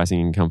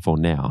sacrificing income for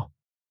now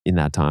in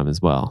that time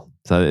as well.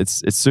 So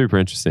it's super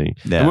interesting.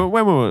 Yeah. And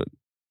when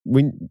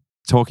we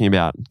talking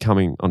about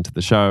coming onto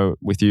the show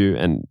with you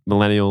and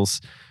millennials,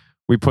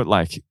 we put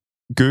like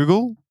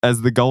Google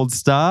as the gold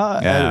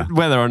star. Yeah. And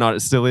whether or not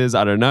it still is,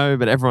 I don't know,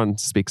 but everyone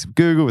speaks of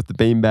Google with the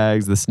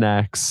beanbags, the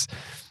snacks,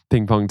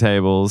 ping pong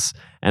tables,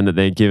 and that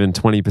they're given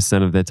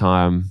 20% of their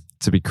time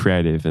to be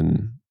creative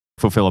and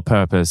fulfill a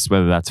purpose,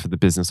 whether that's for the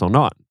business or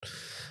not.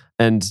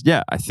 And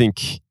yeah, I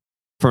think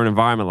for an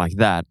environment like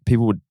that,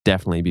 people would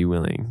definitely be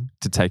willing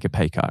to take a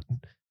pay cut,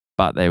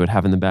 but they would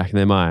have in the back of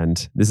their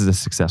mind, this is a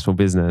successful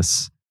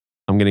business.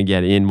 I'm going to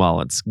get in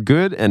while it's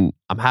good, and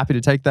I'm happy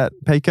to take that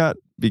pay cut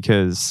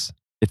because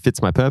it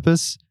fits my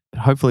purpose.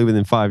 But hopefully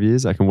within 5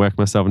 years, I can work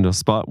myself into a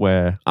spot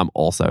where I'm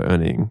also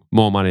earning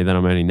more money than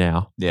I'm earning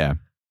now. Yeah.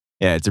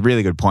 Yeah, it's a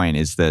really good point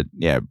is that,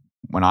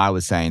 when I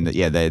was saying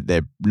that,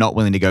 they're not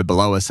willing to go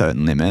below a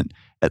certain limit,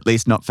 at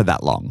least not for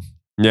that long.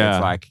 Yeah.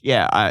 It's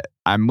like,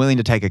 I'm willing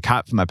to take a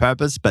cut for my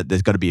purpose, but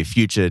there's got to be a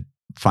future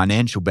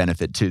financial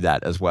benefit to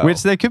that as well.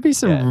 Which there could be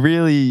some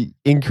really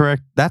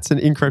incorrect, that's an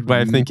incorrect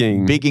way of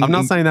thinking. I'm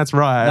not saying that's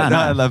right,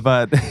 No.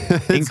 but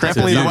it's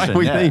definitely the way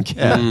we think.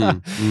 Yeah.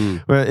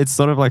 Well, it's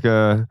sort of like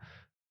I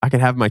can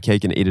have my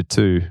cake and eat it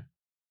too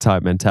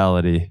type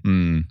mentality.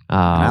 And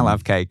I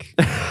love cake.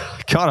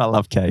 God, I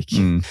love cake.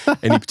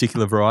 Any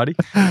particular variety?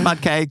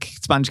 Mud cake,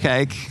 sponge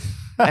cake,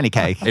 any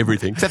cake.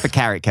 Everything. Except for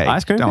carrot cake.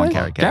 Ice cream Don't want cake?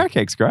 carrot cake. Carrot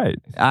cake's great.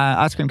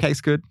 Ice cream cake's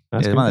good.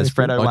 Ice cream one of those cake's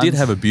good. Freddo I ones. did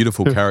have a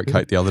beautiful carrot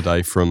cake the other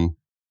day from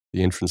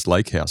the Entrance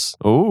Lake House.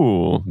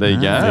 Oh, there you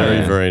go.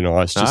 Very, very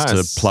nice. Just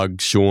Nice. to plug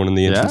Sean and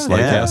the Entrance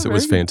Lake House. It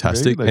was very-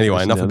 fantastic. very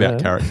Anyway, enough location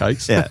about down carrot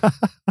cakes. Yeah.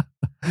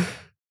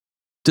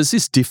 Does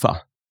this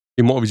differ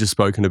in what we've just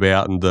spoken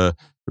about and the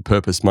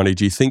purpose money?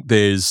 Do you think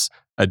there's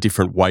a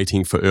different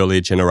weighting for earlier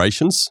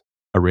generations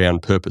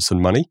around purpose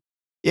and money?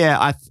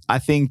 Yeah, I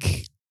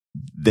think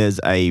there's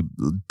a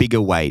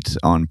bigger weight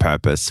on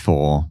purpose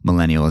for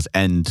millennials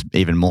and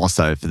even more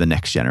so for the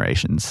next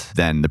generations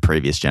than the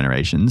previous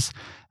generations.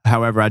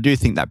 However, I do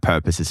think that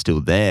purpose is still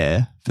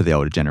there for the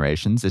older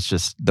generations. It's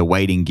just the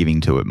weighting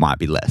giving to it might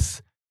be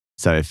less.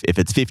 So if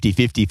it's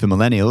 50-50 for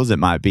millennials, it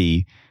might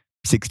be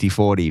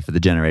 60-40 for the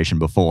generation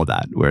before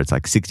that, where it's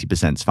like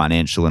 60% is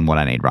financial and what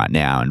I need right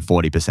now, and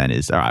 40%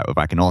 is, all right, if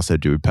I can also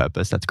do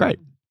purpose, that's great.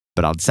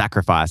 But I'd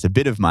sacrifice a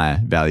bit of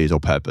my values or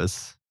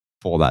purpose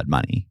for that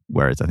money.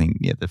 Whereas I think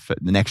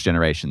the next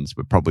generations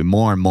were probably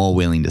more and more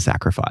willing to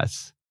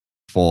sacrifice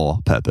for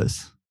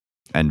purpose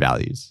and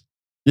values.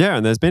 Yeah,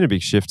 and there's been a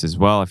big shift as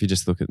well. If you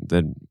just look at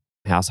the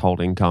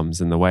household incomes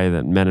and the way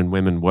that men and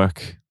women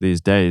work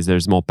these days,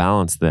 there's more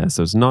balance there.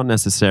 So it's not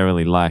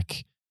necessarily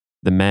like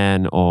the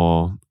man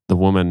or the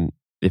woman,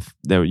 if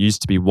there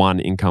used to be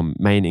one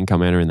main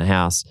income earner in the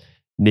house,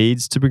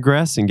 needs to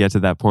progress and get to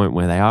that point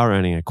where they are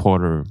earning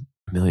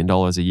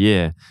 $250,000 a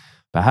year.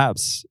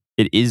 Perhaps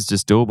it is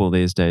just doable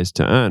these days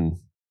to earn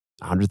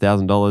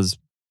 $100,000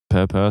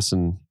 per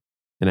person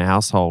in a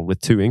household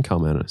with two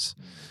income earners,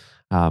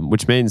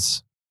 which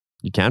means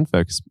you can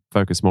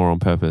focus more on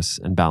purpose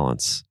and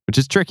balance, which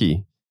is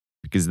tricky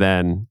because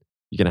then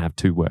you're going to have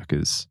two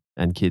workers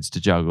and kids to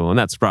juggle. And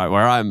that's right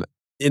where I'm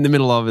in the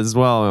middle of as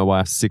well. My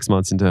wife's 6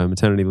 months into her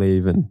maternity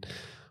leave and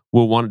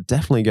will want to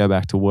definitely go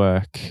back to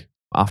work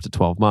after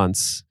 12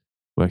 months,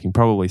 working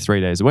probably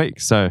 3 days a week.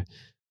 So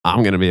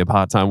I'm going to be a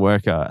part-time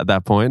worker at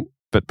that point,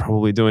 but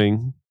probably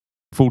doing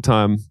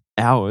full-time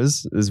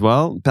hours as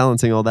well,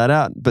 balancing all that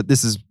out. But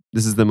this is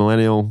the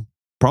millennial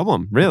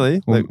problem,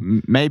 really. Well,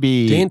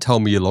 maybe Dan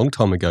told me a long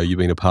time ago you've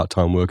been a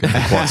part-time worker for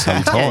quite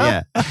some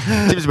time.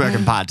 yeah. Tim's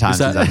working part-time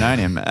since I've known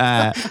him.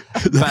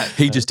 But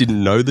he just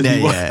didn't know that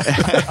he was.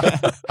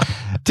 Yeah.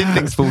 Tim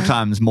thinks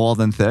full-time's more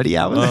than 30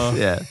 hours.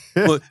 Yeah.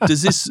 Well,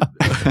 does this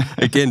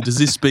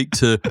speak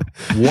to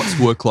what's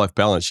work-life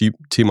balance?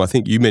 Tim, I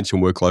think you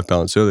mentioned work-life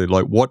balance earlier.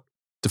 Like,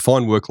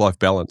 define work-life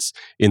balance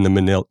in the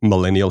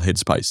millennial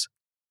headspace?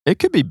 It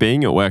could be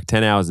being at work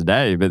 10 hours a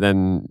day, but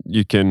then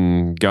you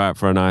can go out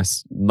for a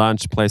nice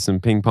lunch, play some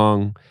ping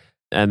pong,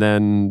 and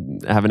then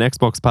have an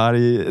Xbox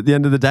party at the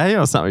end of the day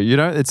or something.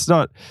 It's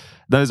not,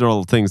 those are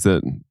all things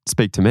that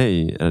speak to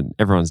me, and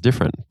everyone's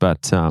different.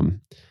 But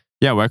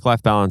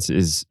work-life balance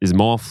is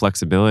more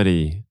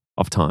flexibility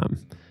of time.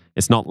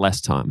 It's not less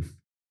time,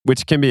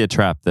 which can be a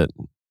trap that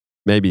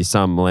maybe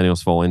some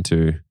millennials fall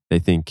into. They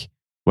think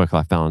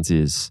work-life balance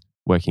is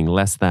working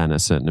less than a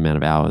certain amount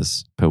of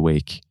hours per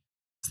week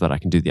so that I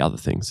can do the other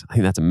things. I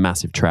think that's a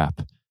massive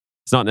trap.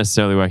 It's not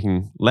necessarily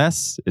working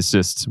less. It's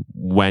just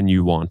when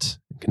you want,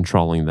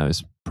 controlling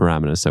those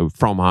parameters. So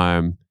from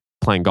home,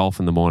 playing golf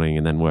in the morning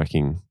and then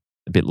working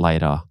a bit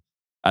later.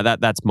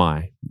 That's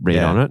my read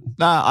on it.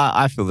 No,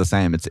 I feel the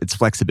same. It's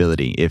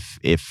flexibility.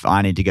 If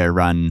I need to go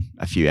run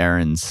a few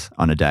errands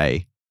on a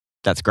day,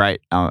 that's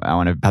great. I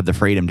want to have the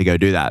freedom to go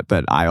do that.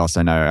 But I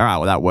also know, all right,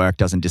 well, that work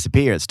doesn't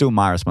disappear. It's still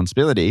my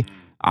responsibility.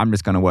 I'm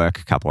just going to work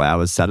a couple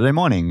hours Saturday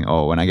morning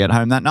or when I get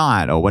home that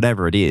night or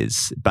whatever it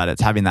is. But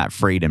it's having that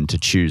freedom to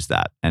choose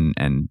that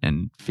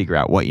and figure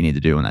out what you need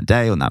to do on that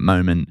day, on that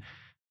moment.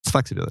 It's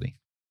flexibility.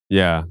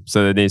 Yeah.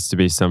 So there needs to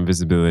be some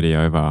visibility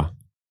over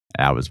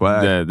hours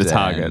work, the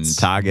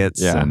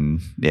targets,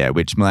 and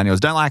which millennials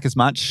don't like as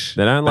much.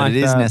 They don't like but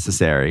it is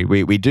necessary.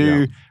 We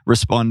do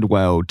respond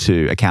well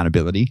to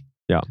accountability.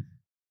 Yeah.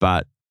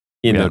 But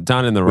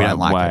done in the right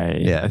like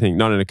way. Yeah. I think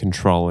not in a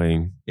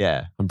controlling,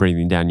 I'm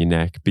breathing down your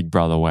neck, big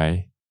brother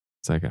way.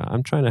 It's like,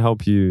 I'm trying to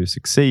help you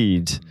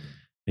succeed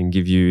and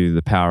give you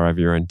the power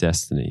over your own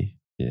destiny.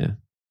 Yeah.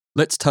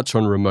 Let's touch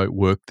on remote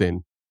work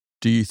then.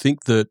 Do you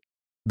think that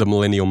the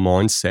millennial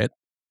mindset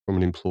from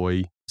an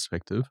employee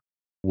perspective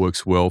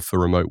works well for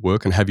remote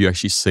work? And have you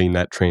actually seen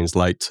that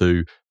translate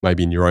to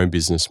maybe in your own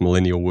business,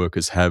 millennial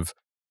workers have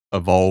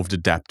evolved,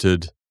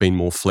 adapted, been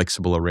more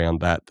flexible around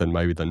that than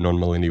maybe the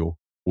non-millennial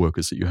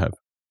workers that you have?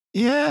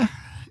 Yeah.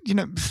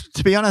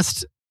 To be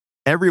honest,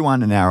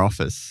 everyone in our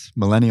office,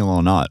 millennial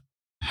or not,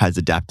 has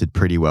adapted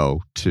pretty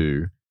well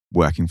to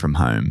working from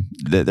home.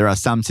 There are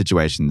some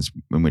situations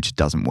in which it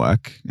doesn't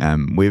work.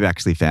 We've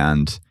actually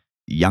found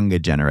younger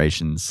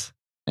generations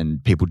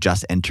and people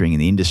just entering in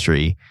the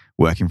industry,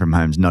 working from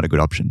home is not a good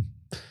option.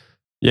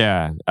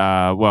 Yeah.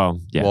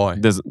 Why?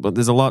 There's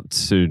a lot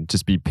to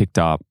just be picked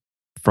up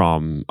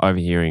from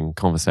overhearing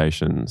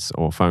conversations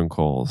or phone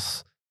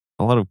calls.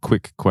 A lot of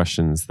quick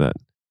questions that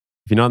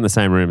if you're not in the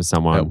same room as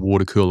someone, that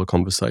water cooler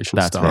conversation.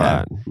 That's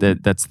right.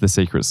 That's the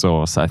secret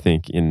sauce, I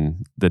think,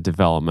 in the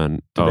developing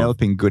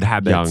good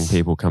habits, young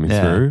people coming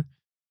through.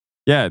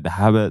 Yeah, the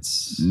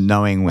habits,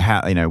 knowing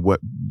how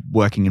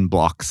working in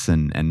blocks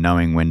and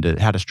knowing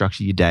how to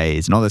structure your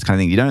days and all those kind of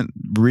things. You don't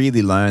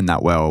really learn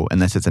that well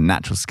unless it's a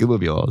natural skill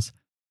of yours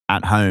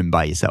at home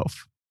by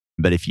yourself.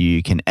 But if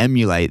you can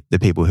emulate the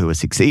people who are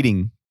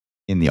succeeding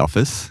in the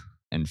office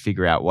and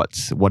figure out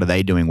what are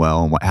they doing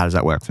well and how does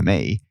that work for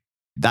me,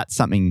 that's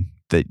something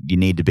that you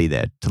need to be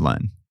there to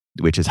learn,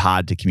 which is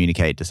hard to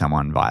communicate to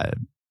someone via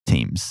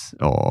Teams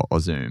or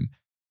Zoom.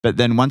 But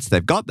then once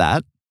they've got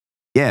that,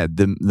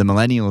 the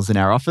millennials in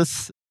our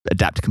office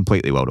adapt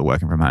completely well to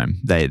working from home.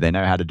 They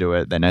know how to do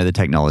it. They know the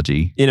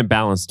technology. In a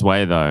balanced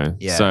way though.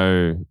 Yeah.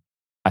 So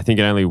I think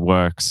it only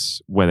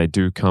works where they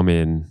do come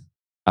in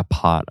a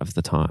part of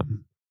the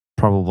time.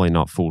 Probably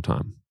not full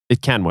time.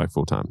 It can work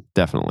full time,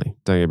 definitely.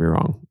 Don't get me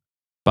wrong.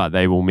 But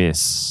they will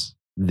miss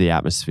the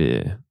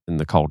atmosphere and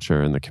the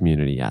culture and the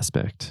community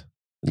aspect.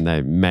 And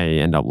they may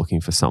end up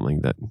looking for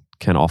something that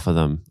can offer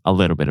them a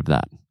little bit of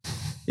that.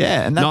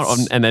 Yeah, and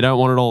and they don't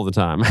want it all the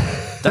time.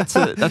 That's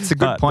a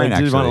good point. They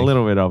actually, do want a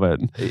little bit of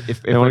it.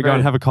 If they want to go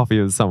and have a coffee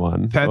with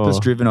someone, purpose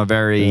driven or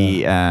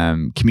very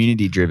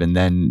community driven,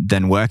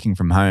 then working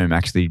from home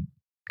actually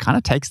kind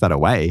of takes that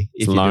away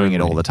if you're doing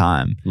it all the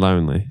time.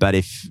 Lonely.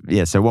 But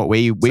so what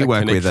we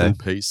work with a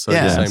piece. So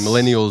Yeah. you're saying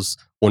millennials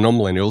or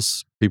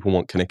non-millennials, people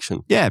want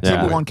connection. Yeah, people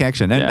Yeah. want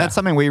connection. And Yeah. that's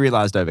something we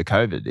realized over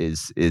COVID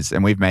is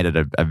and we've made it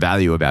a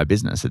value of our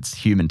business. It's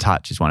human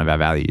touch is one of our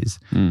values.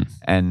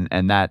 And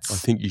that's I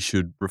think you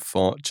should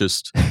refine,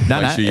 just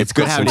No, make sure you've it's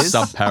good got how some it is.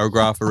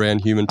 sub-paragraph around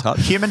human touch.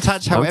 human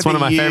touch, That's however one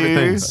of my favorite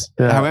things.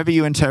 Yeah. However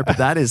you interpret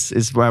that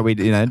is where we,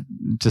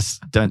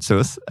 just don't sue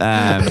us.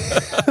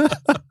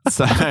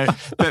 So,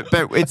 but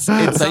it's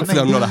Thankfully, something.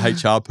 I'm not a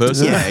HR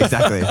person. Yeah,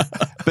 exactly.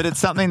 But it's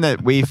something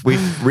that we've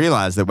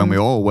realized that when we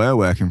all were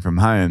working from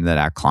home, that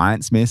our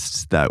clients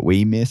missed, that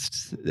we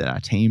missed, that our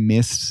team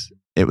missed.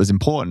 It was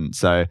important.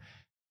 So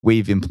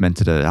we've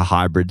implemented a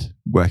hybrid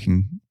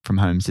working from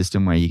home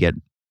system where you get,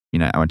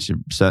 at a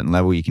certain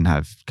level, you can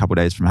have a couple of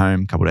days from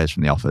home, a couple of days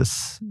from the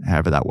office,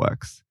 however that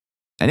works.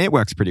 And it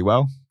works pretty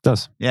well. It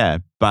does. Yeah.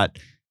 But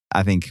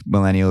I think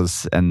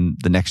millennials and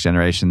the next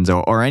generations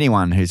or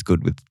anyone who's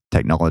good with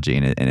technology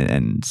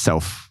and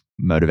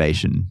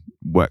self-motivation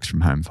works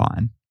from home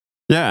fine.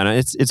 Yeah, and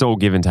it's all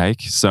give and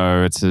take.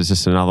 So it's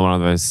just another one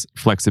of those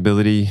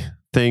flexibility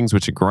things,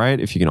 which are great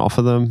if you can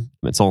offer them.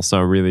 It's also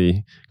a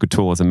really good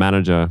tool as a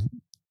manager,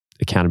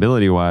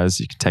 accountability-wise.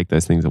 You can take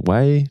those things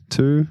away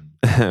too,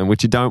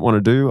 which you don't want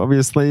to do,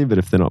 obviously. But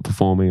if they're not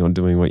performing or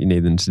doing what you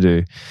need them to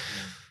do,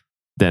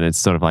 then it's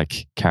sort of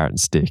like carrot and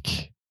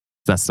stick.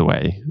 That's the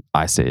way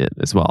I see it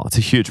as well. It's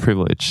a huge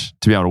privilege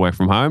to be able to work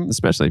from home,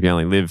 especially if you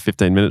only live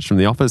 15 minutes from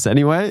the office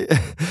anyway.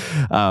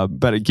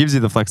 But it gives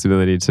you the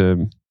flexibility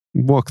to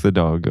walk the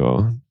dog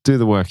or do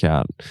the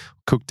workout,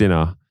 cook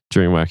dinner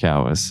during work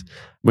hours,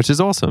 which is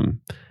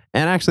awesome.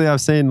 And actually,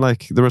 I've seen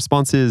the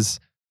response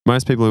is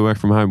most people who work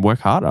from home work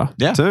harder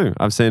too.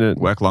 I've seen it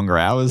work longer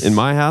hours in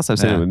my house. I've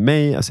seen it with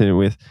me. I've seen it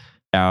with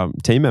our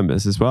team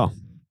members as well.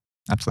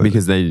 Absolutely.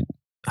 Because they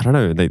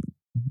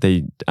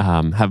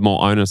have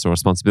more onus or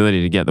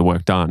responsibility to get the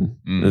work done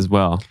as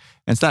well.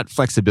 And it's that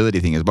flexibility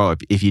thing as well.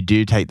 If you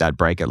do take that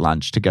break at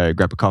lunch to go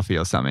grab a coffee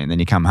or something, then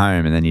you come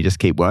home and then you just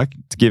keep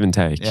working. It's give and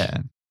take. Yeah.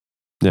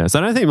 Yeah. So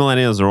I don't think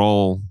millennials are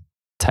all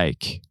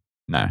take.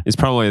 No. It's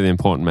probably the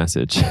important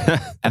message.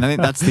 And I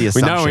think that's the we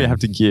assumption. know we have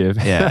to give.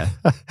 Yeah.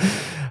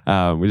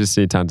 We just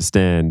need to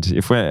understand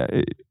if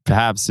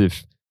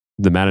the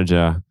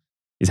manager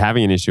is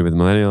having an issue with a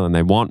millennial and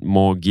they want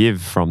more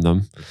give from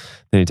them,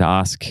 they need to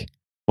ask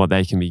what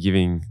they can be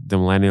giving the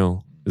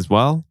millennial as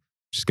well,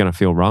 which is going to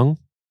feel wrong.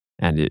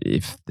 And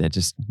if they're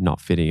just not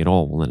fitting at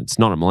all, well, then it's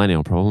not a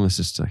millennial problem. It's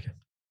just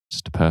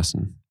a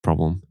person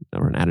problem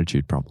or an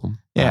attitude problem.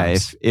 Yeah,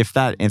 if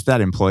that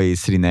employee is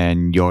sitting there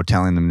and you're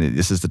telling them that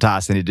this is the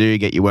task they need to do,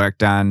 get your work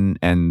done,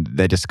 and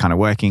they're just kind of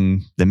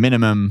working the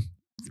minimum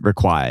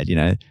required,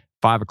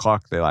 5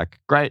 o'clock, they're like,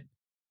 great,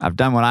 I've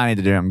done what I need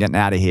to do. I'm getting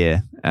out of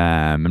here.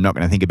 I'm not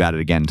going to think about it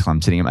again until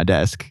I'm sitting at my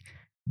desk.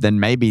 Then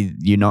maybe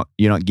you're not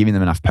giving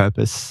them enough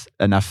purpose,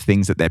 enough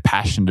things that they're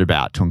passionate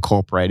about to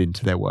incorporate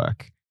into their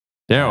work.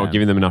 Yeah, or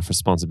giving them enough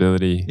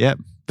responsibility. Yep.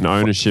 And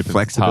ownership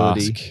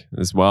Flexibility. of the task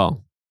as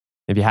well.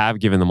 If you have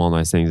given them all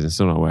those things and it's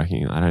still not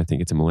working, I don't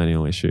think it's a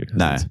millennial issue.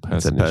 No, it's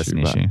it's a person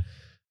issue.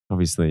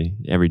 Obviously,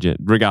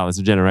 regardless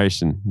of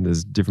generation,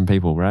 there's different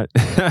people, right?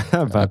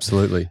 But,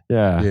 Absolutely.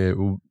 Yeah. Yeah,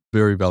 well,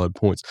 very valid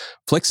points.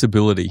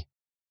 Flexibility,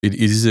 it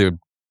is a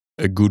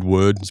good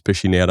word,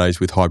 especially nowadays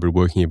with hybrid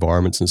working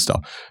environments and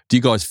stuff. Do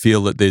you guys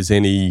feel that there's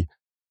any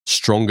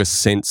stronger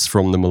sense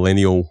from the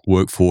millennial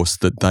workforce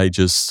that they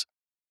just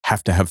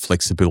have to have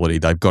flexibility?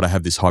 They've got to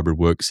have this hybrid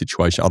work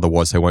situation.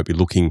 Otherwise, they won't be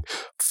looking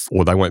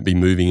or they won't be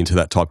moving into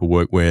that type of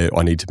work where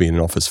I need to be in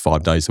an office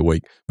 5 days a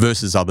week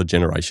versus other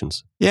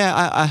generations. Yeah,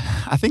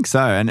 I think so.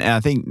 And I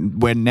think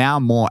we're now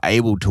more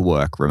able to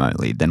work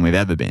remotely than we've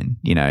ever been.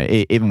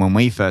 Even when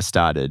we first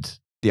started,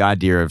 the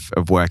idea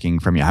of working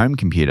from your home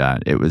computer,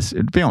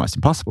 it'd be almost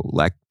impossible.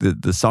 Like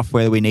the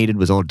software we needed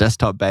was all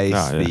desktop based.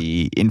 Oh, yeah.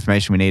 The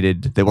information we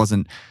needed, there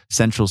wasn't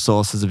central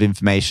sources of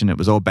information. It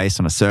was all based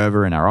on a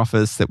server in our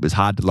office that was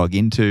hard to log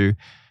into.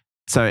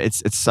 So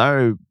it's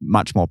so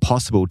much more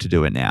possible to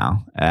do it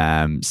now.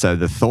 So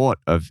the thought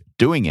of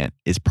doing it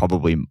is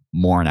probably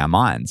more in our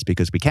minds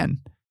because we can.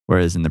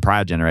 Whereas in the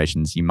prior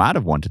generations, you might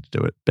have wanted to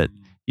do it, but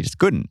you just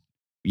couldn't.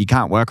 You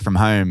can't work from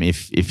home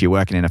if you're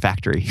working in a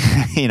factory.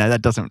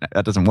 That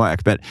doesn't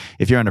work. But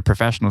if you're in a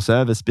professional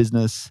service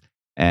business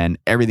and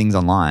everything's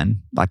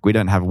online, like we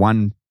don't have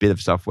one bit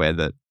of software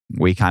that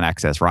we can't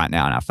access right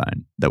now on our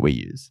phone that we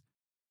use,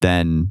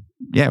 then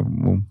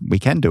we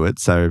can do it.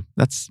 So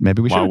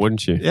maybe we should. Why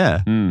wouldn't you?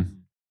 Yeah.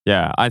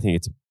 Yeah, I think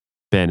it's a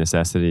bare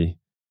necessity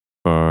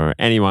for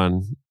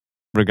anyone,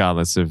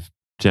 regardless of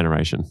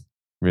generation,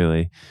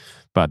 really.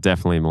 But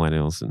definitely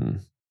millennials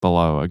and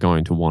below are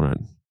going to want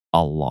it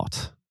a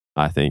lot,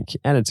 I think.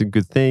 And it's a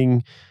good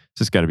thing. It's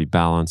just got to be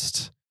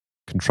balanced.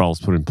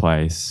 Controls put in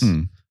place.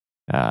 It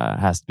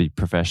has to be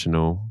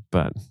professional.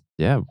 But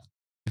yeah,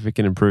 if it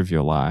can improve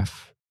your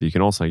life, you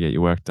can also get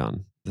your work done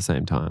at the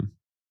same time.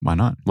 Why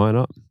not? Why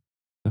not?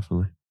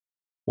 Definitely.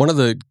 One of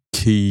the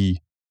key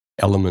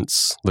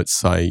elements, let's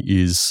say,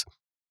 is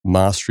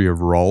mastery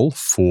of role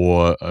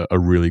for a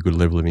really good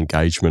level of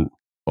engagement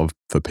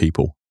for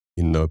people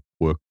in the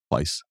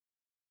workplace.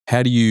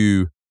 How do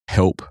you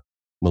help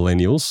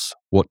millennials?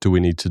 What do we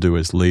need to do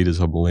as leaders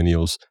of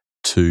millennials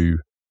to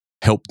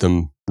help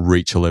them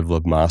reach a level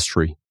of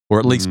mastery, or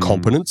at least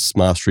competence?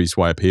 Mastery is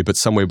way up here, but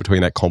somewhere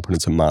between that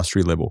competence and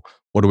mastery level.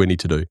 What do we need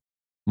to do?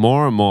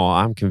 More and more,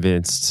 I'm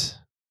convinced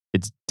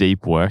it's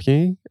deep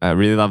working. I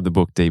really love the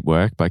book Deep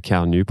Work by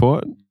Cal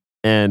Newport.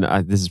 And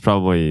this is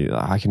probably,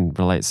 I can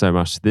relate so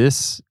much to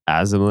this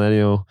as a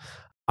millennial.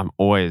 I'm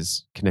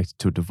always connected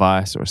to a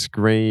device or a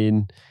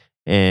screen,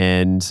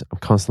 and I'm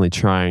constantly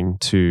trying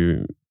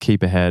to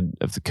keep ahead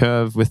of the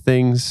curve with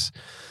things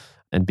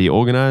and be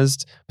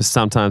organized. But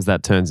sometimes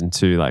that turns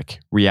into like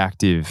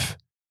reactive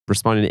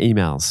responding to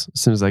emails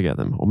as soon as I get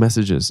them, or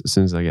messages as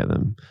soon as I get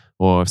them.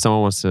 Or if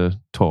someone wants to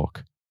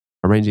talk,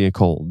 arranging a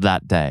call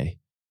that day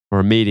or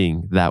a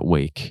meeting that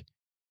week.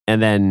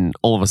 And then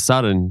all of a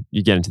sudden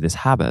you get into this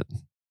habit.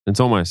 It's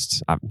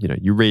almost,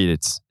 you read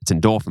it's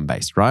endorphin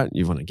based, right?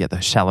 You want to get the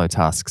shallow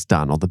tasks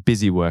done or the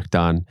busy work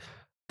done.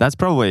 That's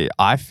probably,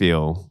 I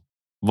feel,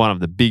 one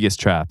of the biggest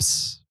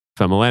traps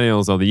for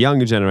millennials or the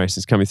younger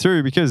generations coming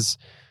through, because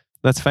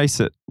let's face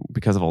it,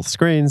 because of all the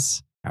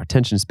screens, our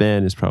attention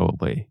span is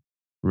probably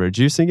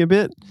reducing a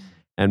bit.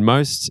 And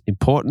most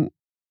important,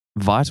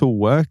 vital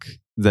work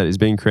that is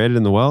being created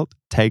in the world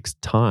takes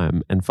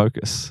time and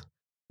focus.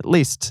 At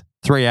least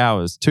 3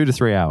 hours, 2 to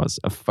 3 hours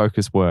of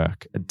focused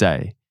work a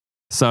day.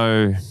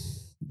 So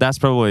that's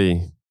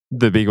probably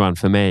the big one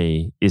for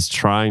me, is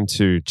trying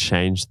to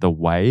change the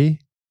way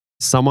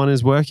someone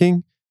is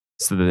working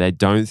so that they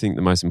don't think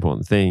the most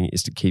important thing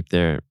is to keep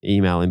their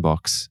email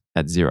inbox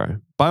at zero.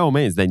 By all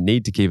means, they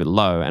need to keep it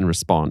low and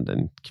respond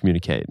and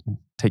communicate and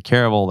take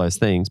care of all those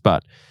things,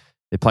 but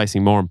they're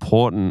placing more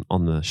important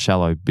on the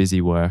shallow,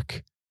 busy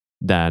work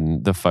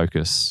than the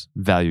focus,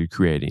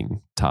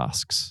 value-creating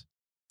tasks.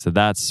 So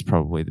that's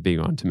probably the big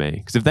one to me.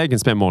 Because if they can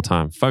spend more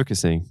time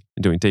focusing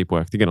and doing deep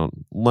work, they're going to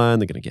learn,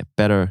 they're going to get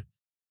better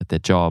at their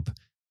job,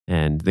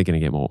 and they're going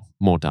to get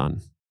more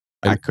done.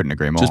 I couldn't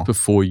agree more. Just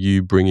before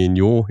you bring in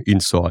your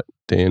insight,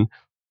 Dan,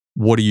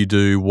 what do you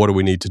do? What do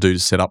we need to do to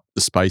set up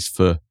the space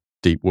for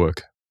deep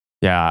work?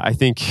 Yeah, I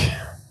think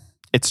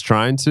it's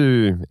trying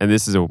to, and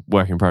this is a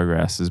work in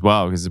progress as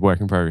well, because it's a work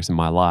in progress in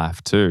my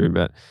life too.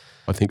 But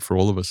I think for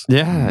all of us.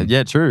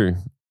 Yeah, true.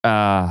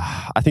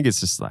 I think it's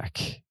just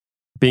like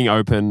being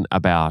open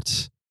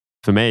about,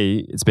 for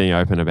me, it's being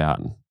open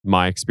about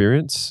my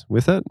experience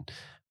with it,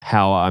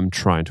 how I'm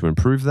trying to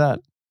improve that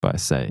by,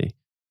 say,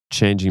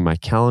 changing my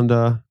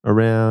calendar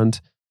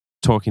around,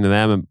 talking to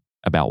them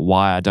about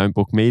why I don't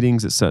book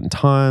meetings at certain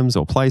times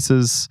or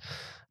places,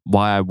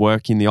 why I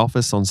work in the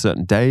office on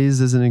certain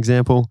days, as an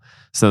example,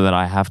 so that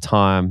I have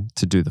time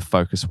to do the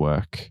focus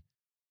work.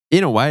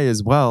 In a way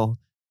as well,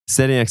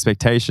 setting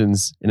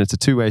expectations, and it's a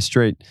two-way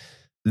street.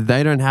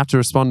 They don't have to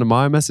respond to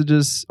my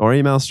messages or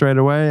emails straight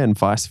away, and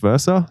vice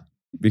versa,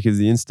 because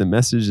the instant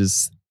message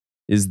is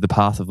the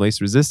path of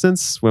least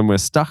resistance when we're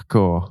stuck,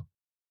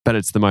 but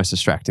it's the most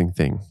distracting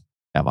thing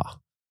ever.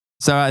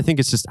 So I think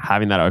it's just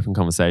having that open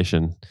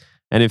conversation.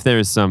 And if there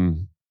is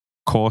some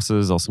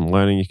courses or some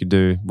learning you could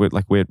do,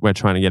 we're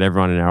trying to get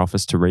everyone in our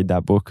office to read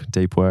that book,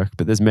 Deep Work,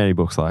 but there's many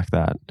books like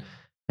that.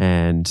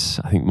 And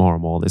I think more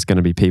and more there's going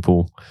to be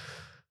people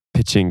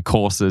pitching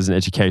courses and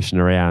education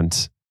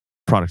around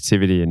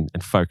productivity and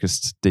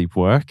focused deep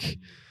work.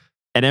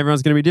 And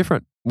everyone's going to be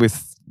different.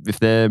 If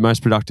they're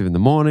most productive in the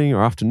morning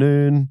or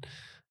afternoon,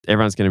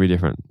 everyone's going to be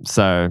different.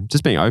 So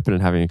just being open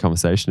and having a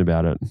conversation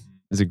about it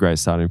is a great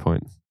starting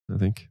point, I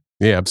think.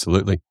 Yeah,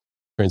 absolutely.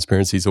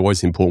 Transparency is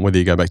always important, whether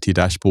you go back to your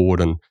dashboard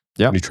and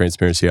any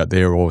transparency out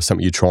there, or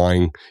something you're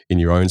trying in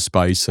your own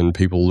space, and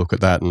people look at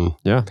that and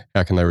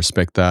how can they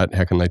respect that?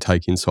 How can they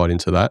take insight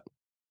into that?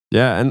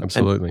 Yeah, and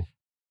absolutely.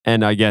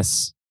 And I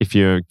guess if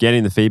you're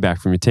getting the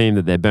feedback from your team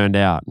that they're burned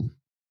out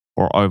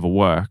or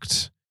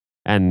overworked,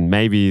 and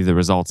maybe the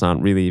results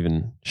aren't really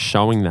even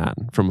showing that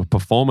from a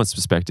performance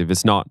perspective,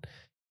 it's not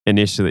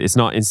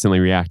instantly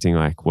reacting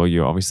like, well,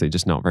 you're obviously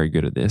just not very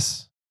good at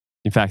this.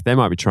 In fact, they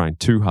might be trying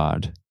too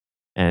hard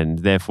and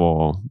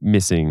therefore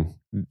missing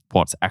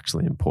what's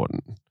actually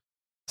important.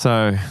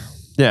 So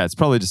yeah, it's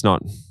probably just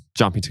not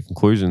jumping to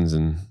conclusions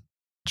and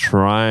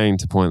trying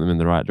to point them in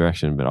the right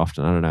direction. But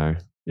often, I don't know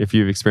if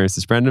you've experienced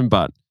this, Brendan,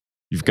 but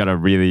you've got to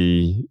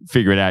really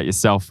figure it out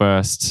yourself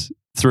first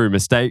through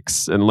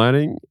mistakes and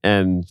learning.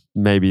 And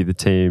maybe the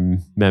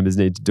team members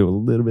need to do a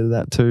little bit of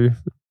that too.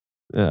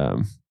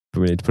 But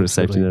we need to put a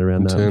safety net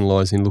around that.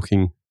 Internalising,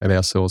 looking at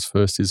ourselves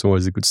first is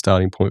always a good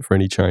starting point for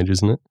any change,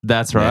 isn't it?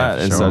 That's right.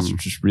 Yeah, and so it's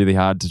just really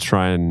hard to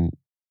try and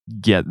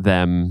get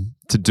them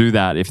to do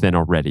that if they're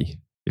not ready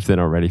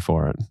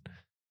for it.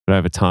 But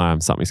over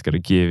time, something's got to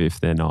give if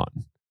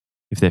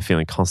they're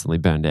feeling constantly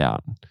burned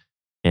out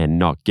and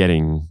not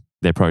getting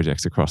their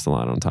projects across the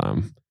line on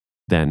time,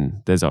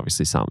 then there's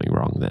obviously something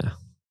wrong there.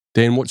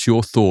 Dan, what's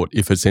your thought,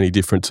 if it's any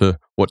different to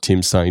what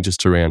Tim's saying,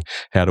 just around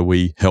how do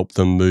we help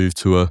them move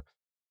to a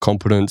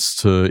competence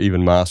to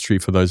even mastery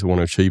for those who want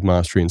to achieve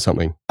mastery in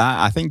something?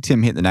 I think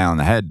Tim hit the nail on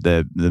the head.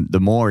 The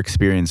more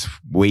experience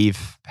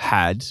we've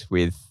had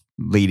with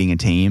leading a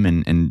team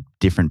and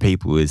different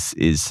people is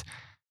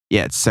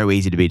it's so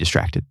easy to be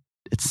distracted.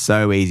 It's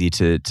so easy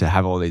to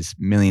have all these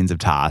millions of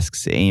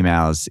tasks,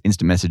 emails,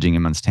 instant messaging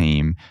amongst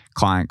team,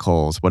 client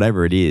calls,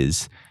 whatever it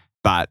is.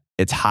 But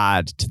it's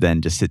hard to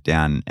then just sit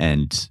down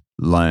and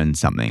learn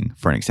something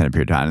for an extended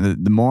period of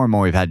time. The more and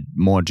more we've had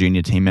more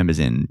junior team members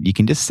in, you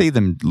can just see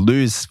them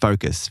lose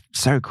focus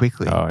so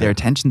quickly. Their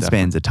attention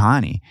spans are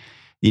tiny.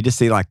 You just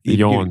see like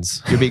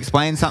yawns. You'll be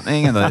explaining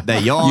something and they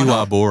yawn. You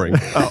are boring.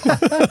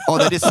 Or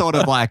they just sort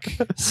of like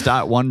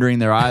start wandering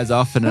their eyes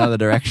off in another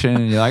direction,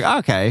 and you're like,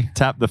 okay.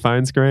 Tap the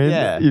phone screen.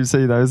 Yeah. You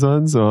see those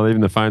ones, or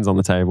even the phone's on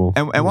the table.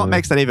 And what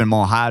makes that even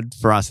more hard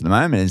for us at the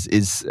moment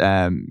is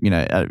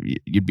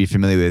you'd be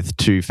familiar with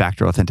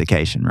two-factor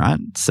authentication, right?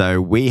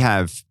 So we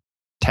have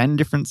 10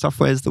 different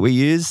softwares that we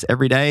use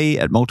every day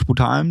at multiple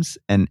times,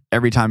 and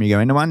every time you go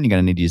into one, you're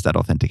going to need to use that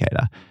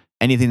authenticator.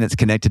 Anything that's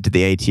connected to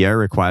the ATO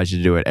requires you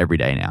to do it every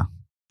day now.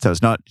 So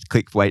it's not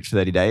click, wait for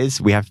 30 days.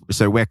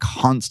 So we're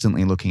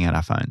constantly looking at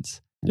our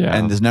phones. Yeah.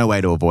 And there's no way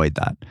to avoid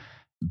that.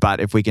 But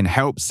if we can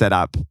help set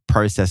up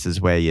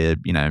processes where you're,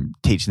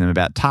 teaching them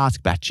about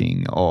task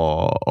batching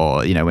or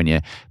when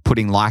you're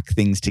putting like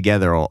things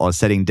together or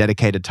setting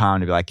dedicated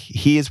time to be like,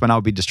 here's when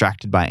I'll be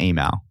distracted by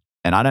email.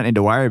 And I don't need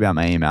to worry about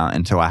my email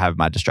until I have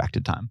my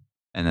distracted time.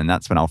 And then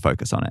that's when I'll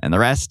focus on it. And the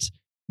rest,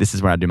 this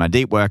is where I do my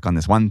deep work on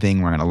this one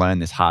thing. We're going to learn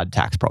this hard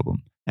tax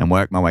problem and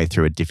work my way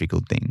through a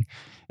difficult thing.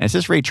 And it's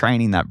just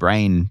retraining that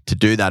brain to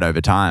do that over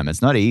time.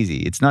 It's not easy.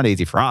 It's not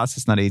easy for us.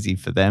 It's not easy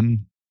for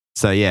them.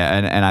 So yeah,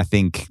 and I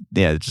think,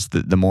 just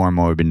the more and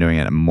more we've been doing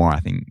it, the more I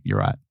think you're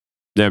right.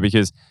 Yeah,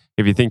 because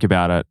if you think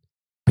about it,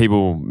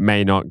 people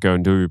may not go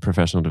and do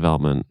professional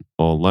development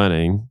or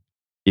learning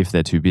if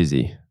they're too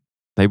busy.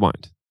 They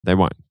won't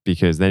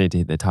because they need to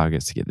hit their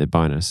targets to get their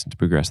bonus and to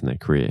progress in their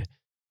career.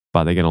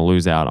 But they're going to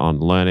lose out on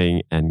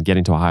learning and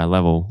getting to a higher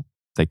level.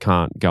 They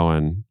can't go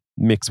and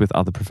mix with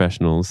other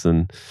professionals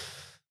and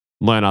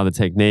learn other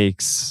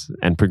techniques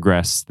and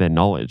progress their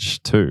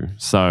knowledge too.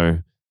 So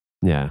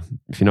yeah,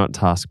 if you're not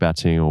task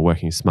batching or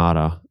working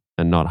smarter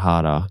and not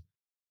harder,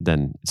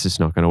 then it's just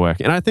not going to work.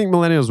 And I think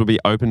millennials will be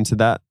open to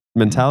that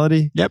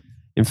mentality. Yep.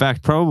 In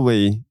fact,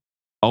 probably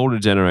older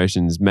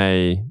generations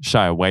may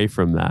shy away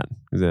from that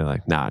because they're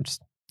like, nah, I'm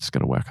just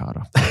going to work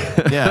harder.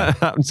 Yeah.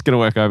 I'm just going to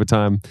work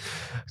overtime.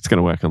 It's going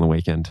to work on the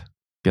weekend.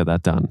 Get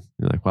that done.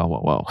 You're like,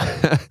 well.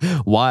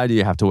 Why do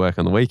you have to work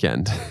on the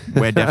weekend?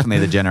 We're definitely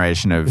the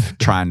generation of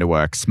trying to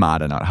work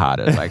smarter, not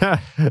harder. Like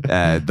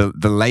the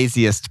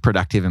laziest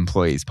productive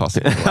employees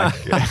possible. Like,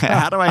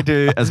 how do I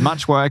do as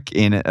much work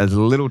in as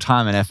little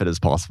time and effort as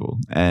possible?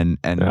 And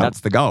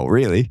that's the goal,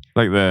 really.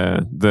 Like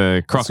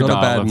the crocodile. It's not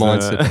a bad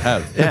mindset to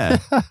have.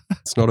 Yeah.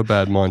 It's not a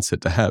bad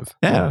mindset to have.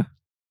 Yeah.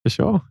 For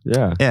sure.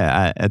 Yeah.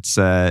 Yeah.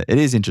 It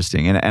is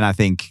interesting. And I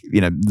think,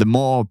 the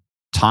more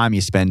time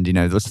you spend,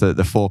 what's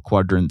the 4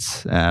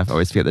 quadrants? I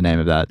always forget the name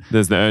of that.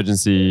 There's the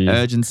urgency,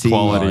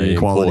 quality.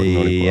 Important.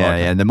 Yeah.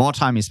 And the more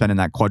time you spend in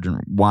that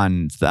quadrant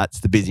 1,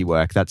 that's the busy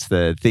work. That's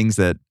the things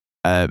that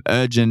are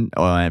urgent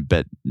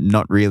but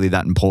not really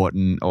that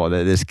important, or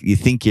you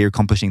think you're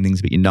accomplishing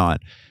things, but you're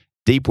not.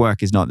 Deep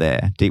work is not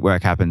there. Deep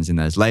work happens in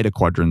those later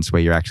quadrants where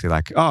you're actually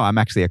like, oh, I'm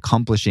actually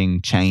accomplishing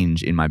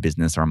change in my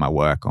business or in my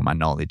work or my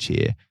knowledge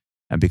here.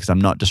 And because I'm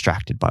not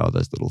distracted by all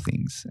those little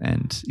things.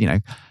 And,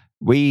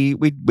 we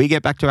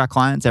get back to our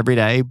clients every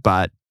day,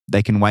 but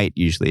they can wait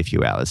usually a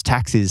few hours.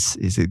 Tax is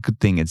a good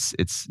thing.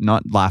 It's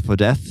not life or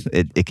death.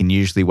 It can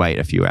usually wait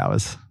a few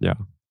hours. Yeah.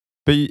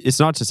 But it's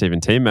not just even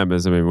team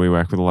members. I mean, we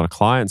work with a lot of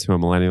clients who are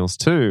millennials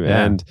too.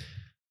 Yeah. And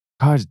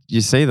God,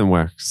 you see them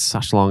work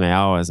such long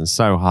hours and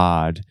so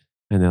hard.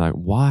 And they're like,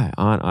 why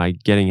aren't I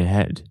getting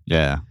ahead?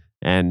 Yeah.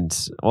 And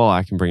all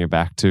I can bring it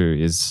back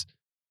to is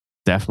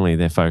definitely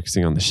they're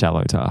focusing on the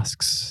shallow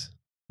tasks.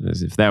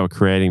 As if they were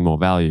creating more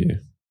value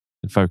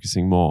and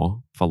focusing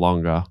more for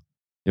longer,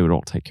 it would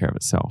all take care of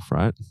itself,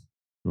 right?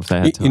 If they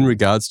had time. In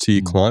regards to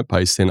your client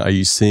base, then, are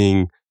you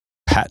seeing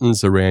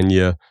patterns around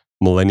your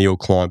millennial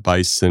client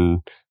base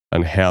and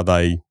how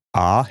they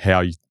are,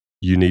 how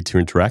you need to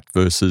interact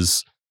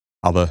versus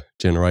other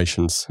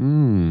generations?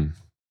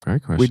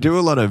 Great question. We do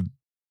a lot of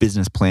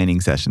business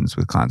planning sessions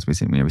with clients. We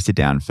sit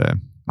down for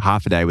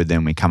half a day with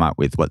them. We come up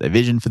with what their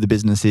vision for the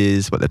business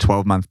is, what their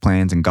 12-month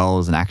plans and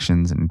goals and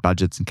actions and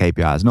budgets and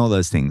KPIs and all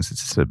those things.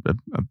 It's just a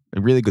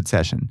really good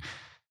session.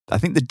 I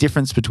think the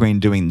difference between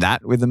doing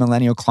that with a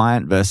millennial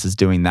client versus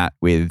doing that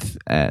with,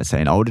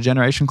 say, an older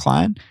generation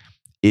client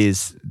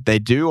is they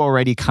do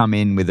already come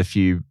in with a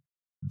few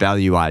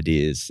value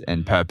ideas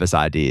and purpose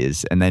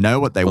ideas, and they know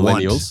what they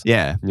want.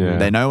 Yeah.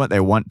 They know what they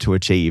want to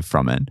achieve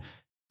from it.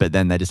 But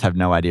then they just have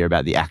no idea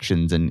about the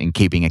actions and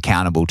keeping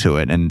accountable to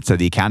it. And so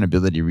the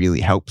accountability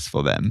really helps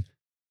for them.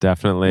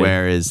 Definitely.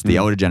 Whereas the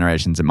older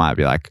generations, it might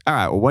be like, all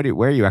right, well,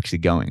 where are you actually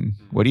going?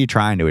 What are you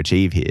trying to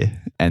achieve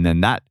here? And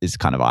then that is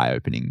kind of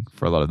eye-opening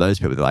for a lot of those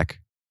people. They're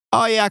like,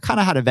 oh yeah, I kind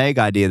of had a vague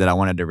idea that I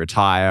wanted to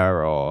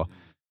retire, or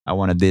I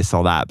wanted this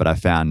or that, but I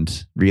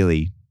found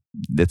really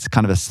it's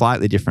kind of a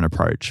slightly different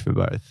approach for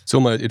both.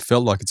 It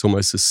felt like it's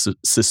almost a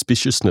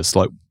suspiciousness.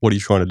 Like, what are you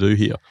trying to do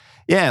here?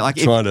 Yeah, like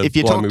if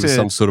you talk to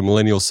some sort of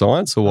millennial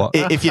science or what?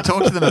 If you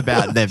talk to them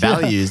about their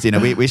values,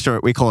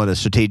 we call it a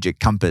strategic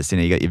compass.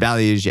 You got your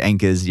values, your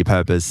anchors, your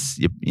purpose,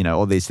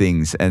 all these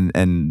things, and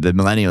the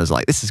millennials are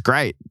like, this is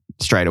great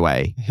straight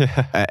away,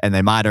 and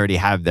they might already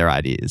have their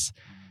ideas.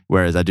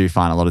 Whereas I do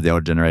find a lot of the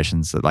older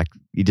generations that, like,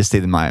 you just see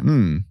them like,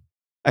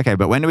 okay,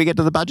 but when do we get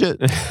to the budget?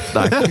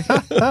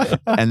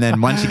 And then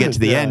once you get to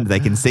the end,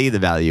 they can see the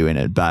value in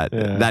it. But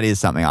that is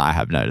something I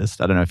have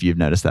noticed. I don't know if you've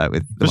noticed that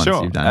with the ones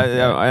you've done.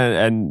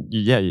 And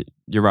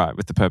you're right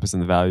with the purpose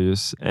and the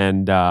values.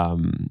 And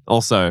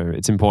also,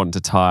 it's important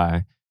to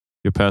tie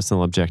your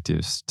personal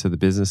objectives to the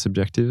business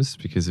objectives,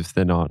 because if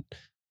they're not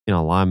in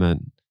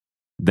alignment,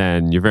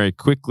 then you're very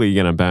quickly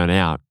going to burn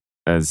out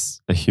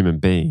as a human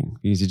being,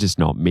 because you're just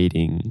not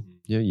meeting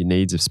your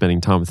needs of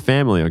spending time with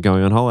family or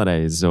going on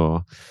holidays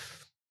or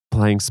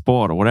playing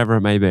sport or whatever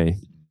it may be.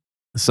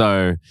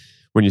 So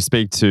when you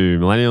speak to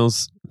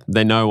millennials,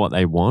 they know what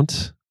they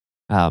want.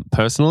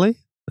 Personally,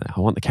 I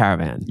want the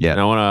caravan. Yeah.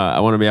 And I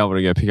want to be able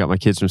to go pick up my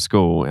kids from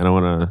school, and I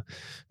want to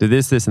do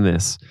this, and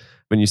this.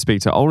 When you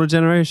speak to older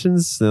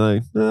generations, they're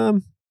like,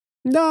 no,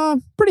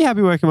 I'm pretty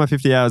happy working my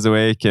 50 hours a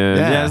week. And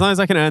as long as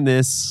I can earn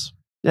this,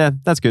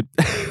 that's good.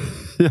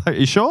 Are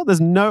you sure?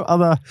 There's no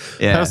other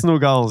personal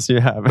goals you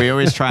have? We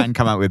always try and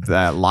come up with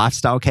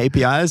lifestyle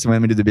KPIs when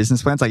we do the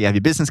business plans. Like, you have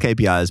your business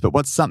KPIs, but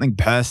what's something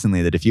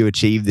personally that if you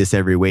achieve this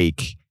every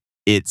week,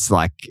 it's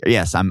like,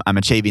 yes, I'm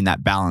achieving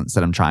that balance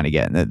that I'm trying to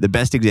get. And the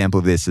best example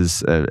of this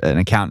is an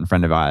accountant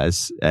friend of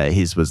ours.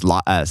 His was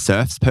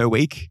surfs per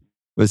week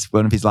was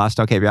one of his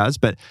lifestyle KPIs.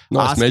 But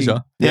nice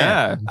measure.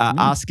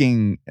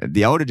 Asking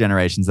the older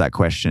generations that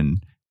question,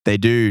 they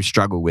do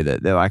struggle with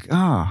it. They're like,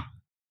 oh,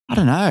 I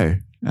don't know.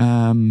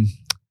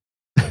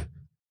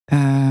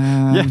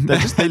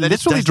 They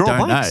literally draw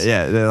blanks.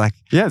 Yeah, they're like,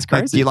 it's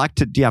crazy. Like,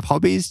 do you have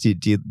hobbies? Are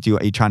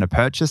you trying to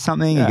purchase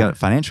something? You got a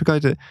financial goal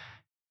to?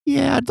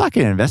 Yeah, I'd like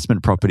an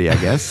investment property, I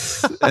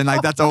guess. And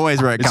like, that's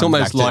always where it comes back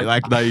to. It's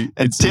almost like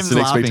it's Tim's an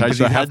laughing because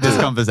expectation. he had this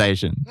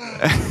conversation.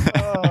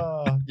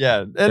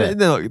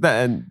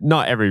 And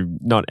not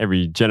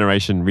every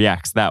generation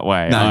reacts that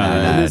way.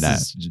 No.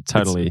 This is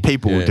totally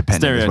people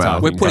dependent as well.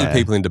 We're putting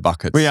people into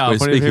buckets. We are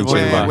putting people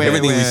into buckets.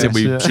 Everything we said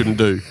we shouldn't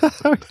do.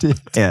 We did.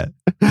 Yeah,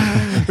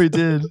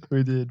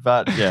 we did.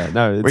 But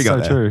it's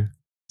so true.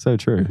 So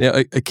true. Now,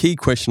 a key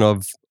question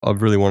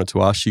I've really wanted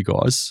to ask you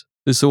guys.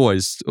 There's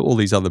always all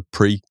these other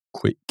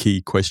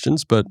key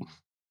questions, but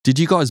did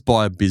you guys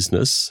buy a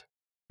business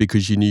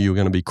because you knew you were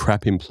going to be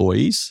crap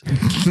employees?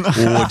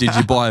 Or did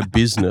you buy a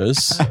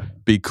business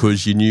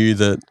because you knew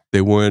that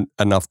there weren't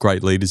enough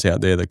great leaders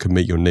out there that could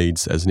meet your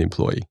needs as an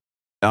employee?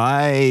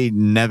 I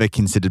never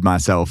considered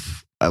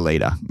myself a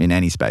leader in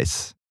any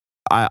space.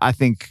 I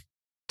think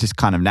just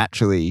kind of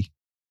naturally,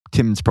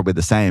 Tim's probably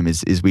the same,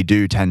 is we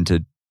do tend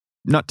to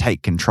not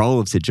take control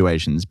of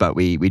situations, but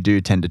we do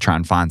tend to try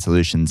and find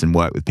solutions and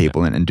work with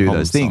people and do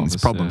those things,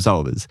 problem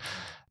solvers.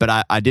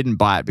 But I didn't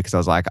buy it because I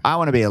was like, I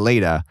want to be a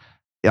leader.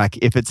 Like,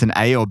 if it's an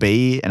A or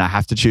B and I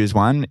have to choose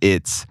one, I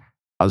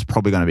was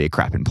probably going to be a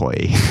crap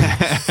employee.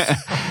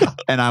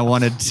 And I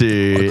wanted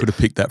to... I could have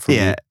picked that from you.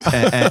 and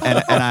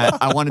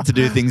I wanted to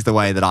do things the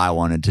way that I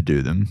wanted to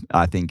do them,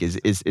 I think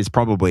is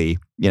probably,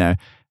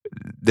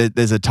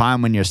 there's a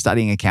time when you're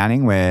studying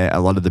accounting where a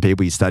lot of the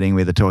people you're studying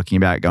with are talking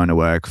about going to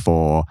work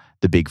for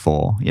the Big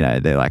Four.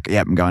 They're like,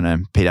 yep, I'm going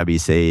to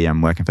PwC,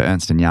 I'm working for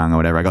Ernst & Young or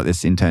whatever. I got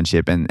this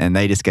internship, and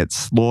they just get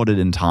slaughtered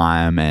in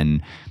time,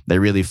 and they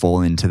really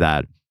fall into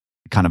that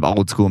kind of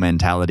old school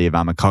mentality of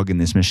I'm a cog in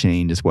this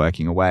machine just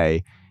working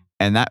away.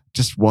 And that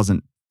just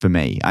wasn't for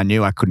me. I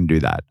knew I couldn't do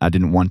that. I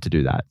didn't want to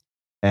do that.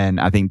 And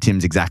I think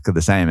Tim's exactly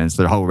the same. And it's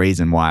the whole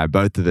reason why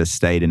both of us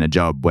stayed in a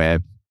job where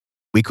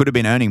we could have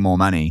been earning more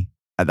money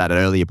at that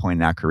earlier point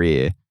in our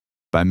career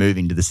by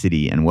moving to the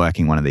city and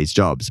working one of these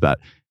jobs. But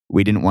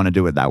we didn't want to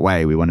do it that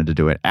way. We wanted to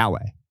do it our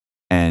way.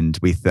 And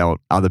we felt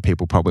other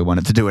people probably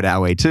wanted to do it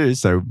our way too.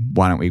 So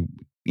why don't we,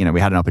 we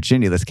had an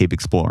opportunity, let's keep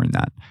exploring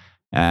that.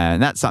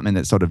 And that's something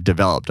that sort of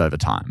developed over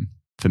time,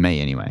 for me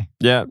anyway.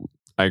 Yeah,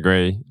 I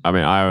agree. I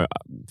mean,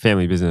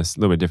 family business, a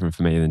little bit different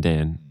for me than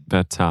Dan.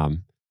 But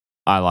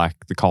I like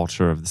the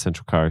culture of the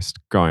Central Coast.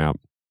 Growing up,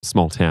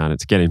 small town,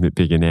 it's getting a bit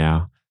bigger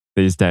now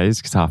these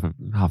days because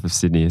half of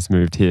Sydney has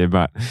moved here.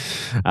 But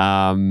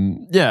for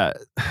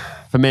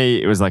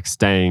me, it was like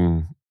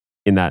staying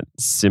in that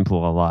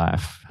simpler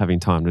life, having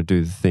time to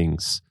do the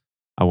things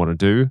I want to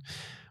do,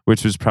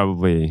 which was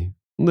probably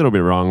a little bit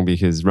wrong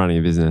because running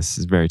a business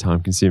is very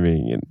time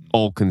consuming and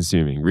all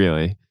consuming,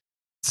 really.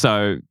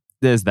 So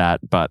there's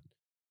that. But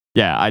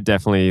yeah, I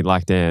definitely,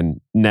 like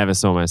Dan, never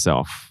saw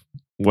myself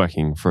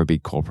working for a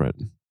big corporate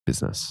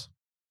business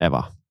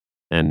ever.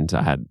 And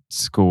I had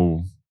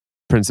school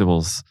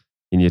principals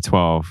in year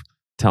 12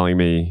 telling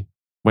me,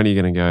 when are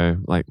you going to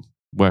go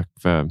work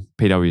for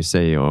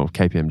PwC or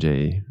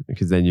KPMG?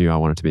 Because they knew I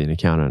wanted to be an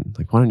accountant.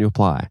 Like, why don't you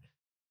apply?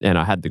 And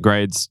I had the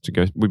grades to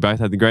go. We both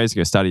had the grades to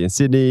go study in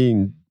Sydney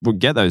and would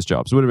get those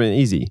jobs. It would have been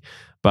easy,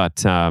 but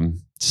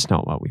just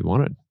not what we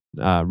wanted.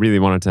 Really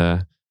wanted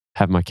to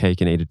have my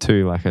cake and eat it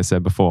too, like I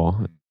said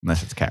before.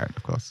 Unless it's carrot,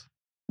 of course.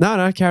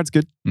 No, carrot's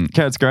good.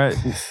 Carrot's great.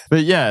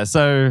 But yeah,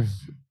 so,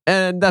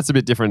 and that's a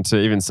bit different to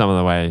even some of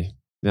the way,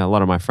 a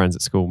lot of my friends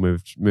at school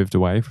moved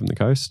away from the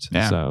coast.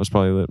 Yeah. So it was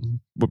probably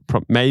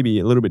maybe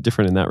a little bit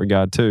different in that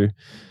regard too.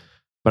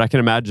 But I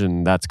can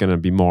imagine that's going to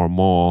be more and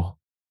more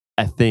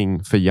a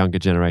thing for younger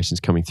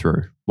generations coming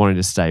through, wanting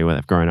to stay where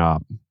they've grown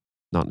up,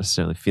 not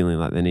necessarily feeling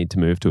like they need to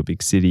move to a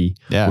big city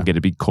or get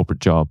a big corporate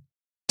job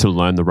to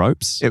learn the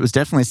ropes. It was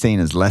definitely seen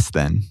as less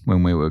than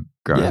when we were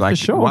growing. Yeah, like,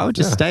 for sure. why would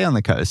you stay on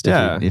the coast?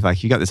 If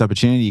like you got this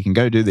opportunity, you can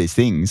go do these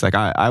things. Like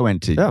I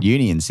went to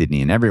uni in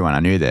Sydney, and everyone I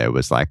knew there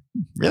was like,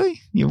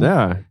 "Really? You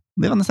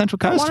live on the Central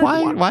Coast?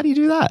 Why do you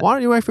do that? Why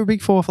don't you work for a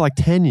Big Four for like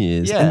 10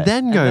 years and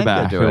then go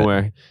back?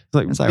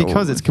 It's like,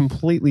 because it's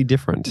completely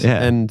different.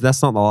 Yeah. And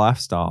that's not the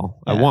lifestyle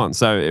I want.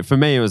 So for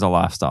me, it was a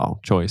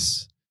lifestyle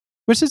choice,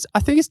 which is,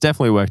 I think it's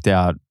definitely worked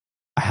out.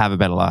 I have a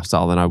better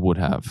lifestyle than I would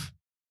have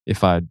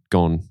if I'd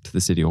gone to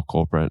the city or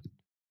corporate.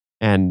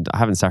 And I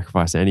haven't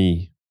sacrificed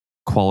any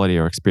quality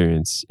or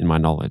experience in my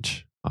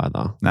knowledge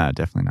either. No,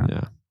 definitely not.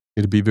 Yeah.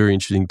 It'd be very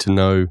interesting to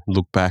know,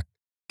 look back,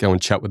 go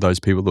and chat with those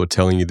people who are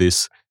telling you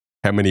this,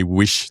 how many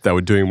wish they were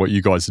doing what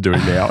you guys are doing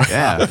now.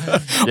 Yeah.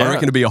 I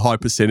reckon it'd be a high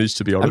percentage,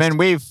 to be honest. I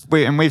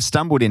mean, we've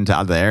stumbled into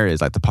other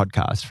areas like the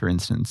podcast, for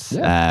instance.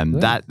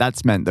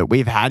 That's meant that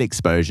we've had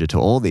exposure to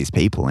all these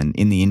people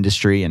in the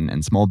industry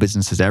and small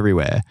businesses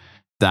everywhere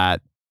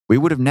that we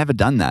would have never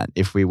done that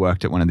if we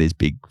worked at one of these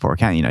big four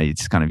accounts. You know, you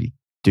just kind of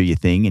do your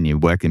thing and you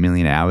work a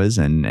million hours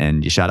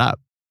and you shut up.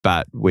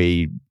 But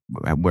we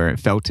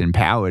felt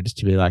empowered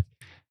to be like,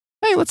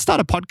 hey, let's start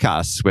a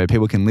podcast where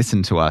people can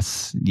listen to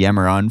us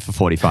yammer on for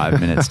 45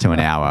 minutes to an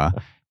hour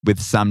with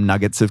some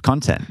nuggets of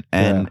content.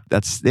 And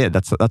that's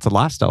a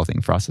lifestyle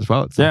thing for us as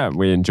well. It's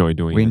we enjoy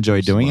doing it. We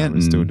enjoy doing it.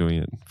 We're still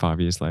doing it 5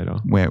 years later.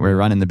 We're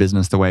running the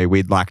business the way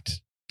we'd like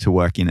to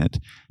work in it.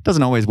 It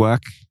doesn't always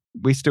work.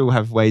 We still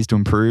have ways to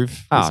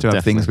improve. We still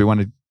have things we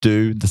want to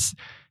do.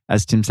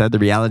 As Tim said, the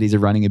realities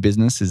of running a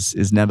business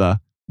is never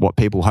what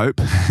people hope.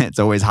 It's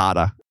always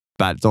harder,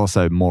 but it's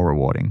also more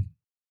rewarding.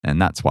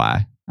 And that's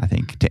why I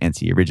think, to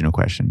answer your original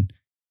question,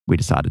 we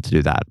decided to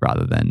do that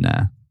rather than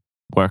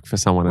work for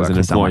someone as an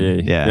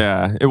employee.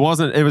 Yeah. It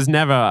was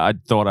never, I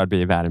thought I'd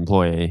be a bad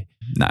employee.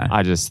 No.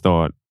 I just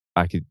thought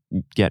I could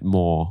get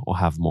more or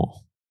have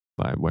more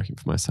by working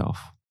for myself.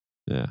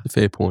 Yeah.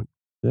 Fair point.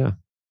 Yeah.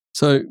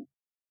 So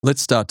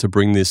let's start to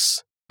bring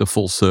this the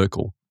full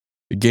circle.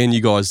 Again,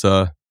 you guys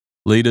are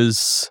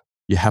leaders.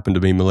 You happen to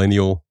be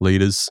millennial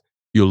leaders.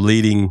 You're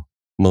leading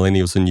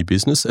millennials in your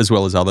business as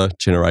well as other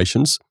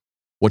generations.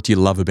 What do you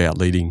love about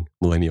leading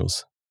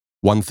millennials?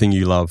 One thing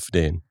you love,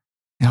 Dan.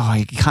 Oh,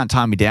 you can't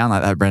tie me down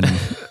like that, Brendan.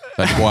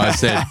 That's why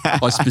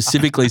I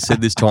specifically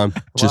said this time,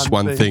 just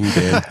one thing,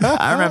 Dan.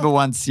 I remember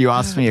once you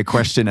asked me a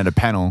question at a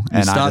panel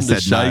and I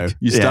just said no.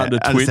 You're starting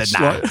to twitch. I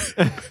said,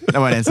 nah. I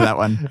won't answer that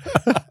one.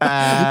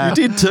 You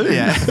did too.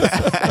 Yeah.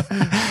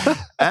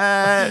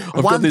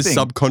 I've got this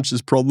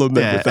subconscious problem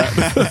there with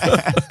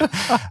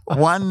that.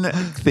 One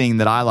thing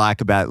that I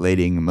like about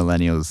leading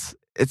millennials,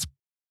 it's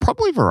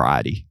probably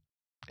variety.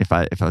 If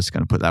I was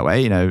going to put it that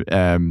way,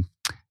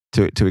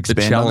 to expand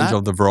the challenge on that.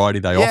 of the variety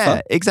they offer.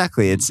 Yeah,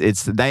 exactly.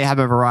 It's they have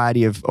a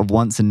variety of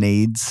wants and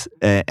needs,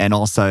 and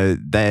also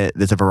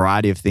there's a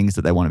variety of things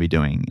that they want to be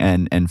doing,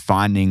 and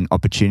finding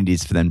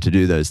opportunities for them to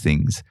do those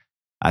things,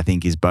 I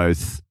think, is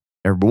both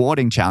a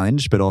rewarding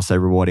challenge, but also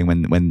rewarding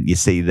when you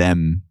see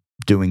them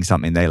doing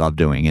something they love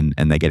doing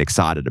and they get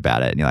excited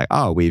about it, and you're like,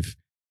 oh,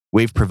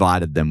 we've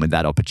provided them with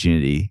that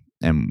opportunity,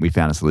 and we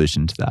found a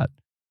solution to that.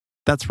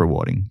 That's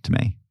rewarding to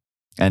me,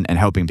 and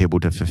helping people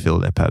to fulfill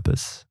their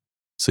purpose.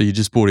 So you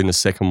just brought in a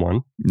second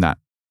one. No,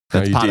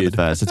 that's part of the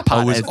first. It's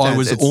part. I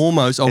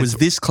was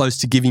this close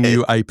to giving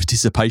you a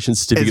participation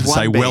certificate to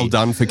say, well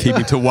done for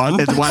keeping to one.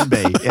 It's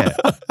 1B, yeah.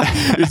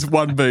 It's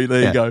 1B,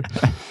 there you go.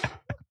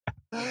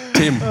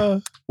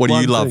 Tim, what do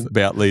you love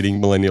about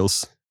leading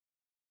millennials?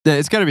 Yeah,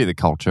 it's got to be the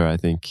culture, I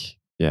think.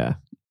 Yeah.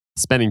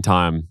 Spending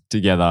time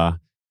together,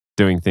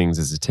 doing things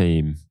as a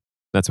team.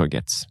 That's what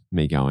gets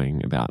me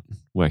going about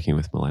working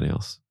with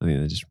millennials. I think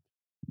they're just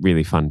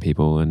really fun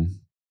people, and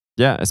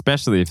yeah,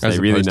 especially if as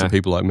they really know to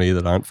people like me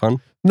that aren't fun.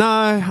 No,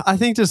 I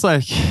think just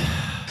like,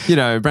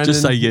 Brendan.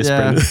 Just say yes,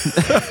 Brendan.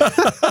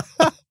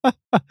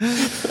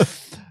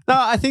 No,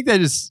 I think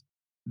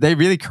they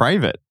really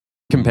crave it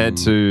compared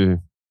to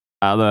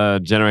other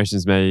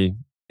generations.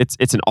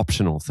 It's an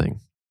optional thing.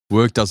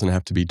 Work doesn't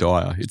have to be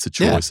dire. It's a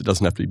choice. Yeah. It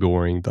doesn't have to be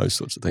boring, those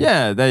sorts of things.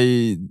 Yeah,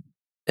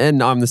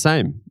 and I'm the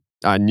same.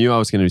 I knew I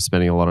was going to be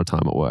spending a lot of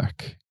time at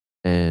work,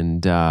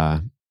 and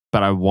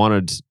but I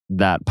wanted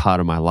that part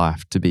of my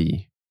life to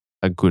be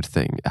a good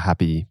thing, a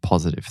happy,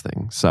 positive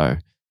thing. So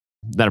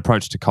that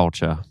approach to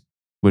culture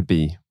would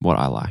be what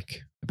I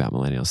like about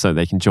millennials. So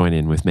they can join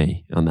in with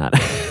me on that.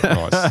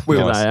 Nice.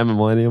 Because I am a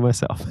millennial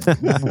myself.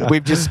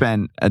 We've just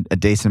spent a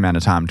decent amount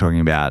of time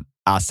talking about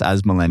us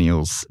as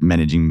millennials,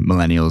 managing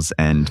millennials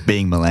and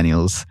being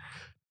millennials.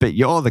 but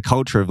you're the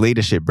culture of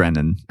leadership,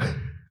 Brendan.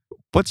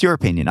 What's your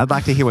opinion? I'd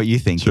like to hear what you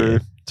think. True.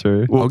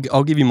 Well,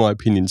 I'll give you my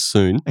opinion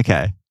soon.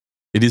 Okay.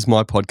 It is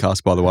my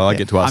podcast, by the way. I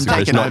get to ask the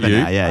question, not you.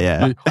 Now.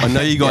 Yeah. I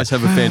know you guys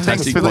have a fantastic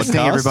Thanks for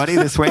listening, podcast, everybody,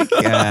 this week.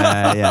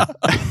 Yeah.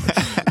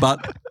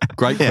 but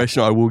great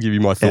question. I will give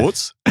you my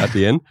thoughts at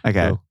the end.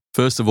 Okay.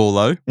 First of all,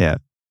 though,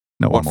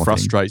 what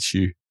frustrates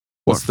you?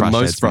 What's the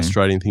most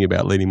frustrating thing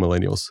about leading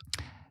millennials?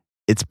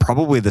 It's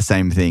probably the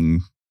same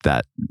thing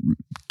that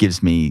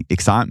gives me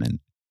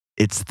excitement.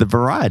 It's the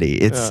variety.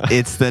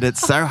 It's that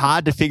it's so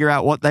hard to figure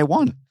out what they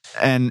want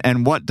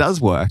and what does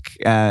work.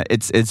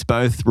 It's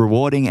both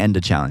rewarding and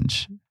a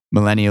challenge.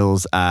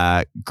 Millennials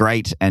are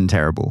great and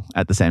terrible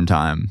at the same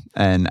time,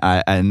 and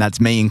that's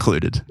me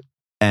included.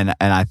 And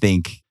I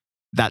think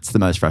that's the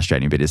most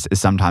frustrating bit. Is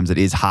sometimes it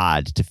is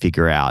hard to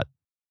figure out.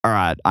 All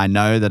right, I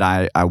know that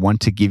I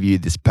want to give you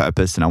this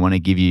purpose, and I want to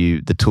give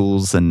you the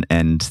tools and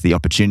the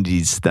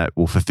opportunities that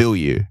will fulfill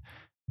you,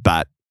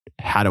 but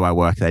how do I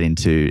work that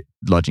into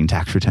lodging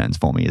tax returns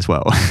for me as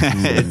well?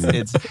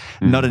 It's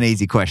not an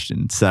easy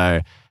question.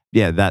 So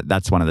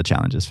that's one of the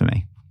challenges for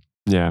me.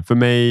 Yeah, for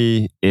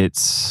me,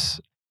 it's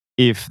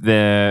if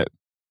they're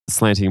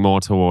slanting more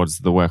towards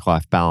the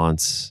work-life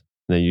balance,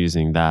 they're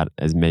using that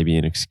as maybe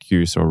an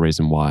excuse or a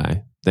reason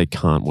why they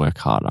can't work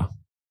harder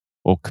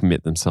or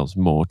commit themselves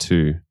more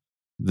to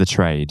the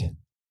trade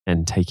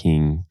and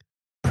taking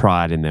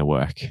pride in their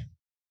work.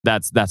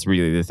 That's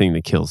really the thing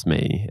that kills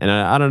me. And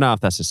I don't know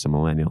if that's just a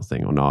millennial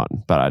thing or not,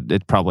 but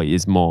it probably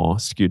is more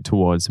skewed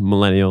towards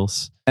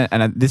millennials.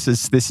 And this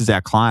is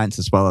our clients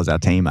as well as our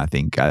team, I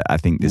think. I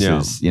think this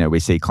is, we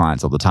see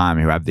clients all the time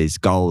who have these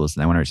goals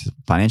and they want to reach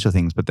financial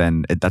things, but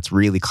then that's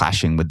really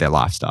clashing with their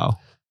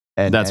lifestyle.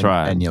 That's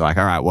right. And you're like,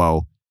 all right,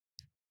 well,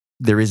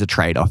 there is a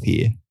trade-off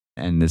here.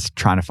 And this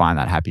trying to find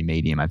that happy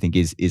medium, I think,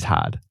 is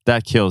hard.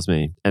 That kills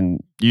me. And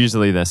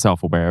usually they're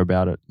self-aware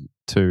about it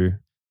too.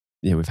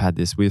 Yeah, we've had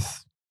this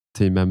with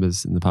team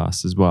members in the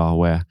past as well,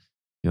 where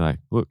you're like,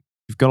 look,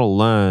 you've got to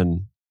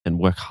learn and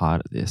work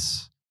hard at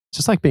this. It's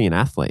just like being an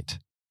athlete.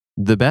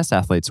 The best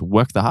athletes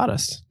work the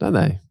hardest, don't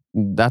they?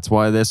 That's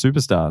why they're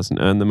superstars and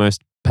earn the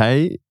most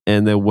pay,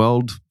 and they're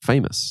world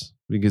famous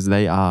because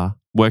they are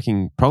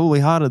working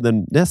probably harder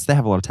than, yes, they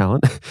have a lot of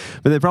talent,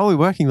 but they're probably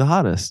working the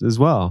hardest as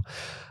well.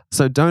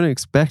 So don't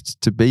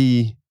expect to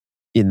be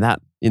in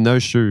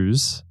those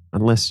shoes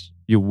unless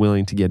you're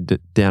willing to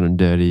get down and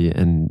dirty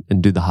and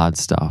do the hard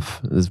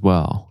stuff as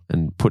well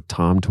and put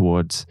time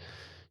towards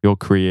your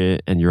career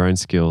and your own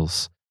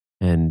skills.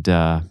 And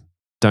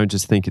don't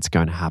just think it's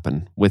going to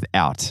happen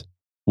without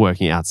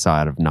working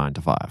outside of 9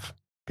 to 5.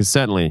 Because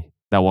certainly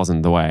that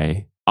wasn't the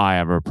way I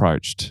ever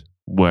approached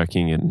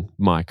working in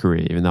my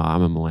career, even though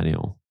I'm a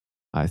millennial.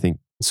 I think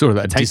sort of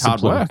that discipline,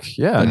 hard work.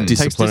 Yeah,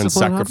 discipline and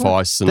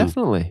sacrifice and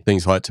definitely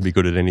things like that to be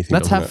good at anything.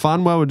 Let's have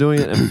fun while we're doing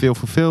it and feel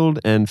fulfilled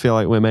and feel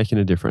like we're making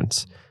a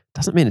difference.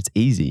 Doesn't mean it's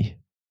easy.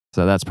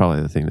 So that's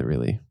probably the thing that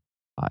really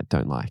I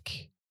don't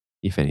like,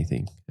 if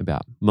anything,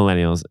 about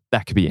millennials.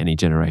 That could be any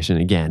generation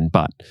again,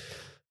 but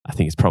I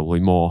think it's probably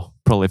more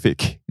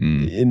prolific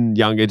in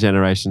younger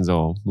generations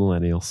or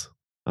millennials,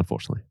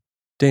 unfortunately.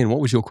 Dan,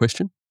 what was your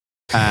question?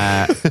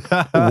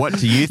 What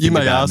do you think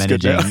about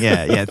managing?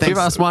 Yeah. Thanks. Give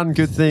us one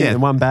good thing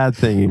and one bad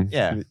thing.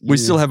 Yeah. We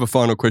still have a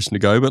final question to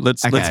go, but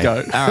let's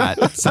go. All right.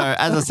 So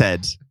as I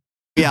said,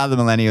 we are the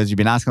millennials. You've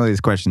been asking all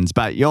these questions,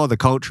 but you're the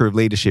culture of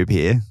leadership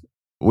here.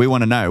 We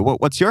want to know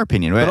what's your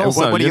opinion. But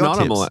also, what are you're your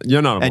not tips?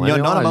 You're not a millennial. And you're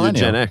not a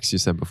millennial. You're Gen X, you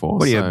said before.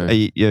 What are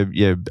you?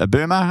 You're a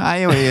boomer? Are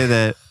you? Are you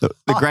the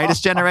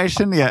greatest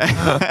generation?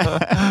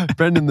 Yeah.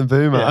 Brendan the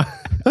boomer.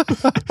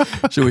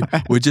 Yeah. Should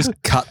we just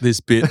cut this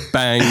bit,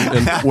 bang,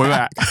 and we're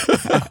back?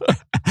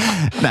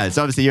 No,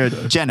 so obviously you're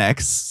a Gen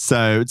X.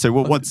 So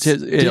what's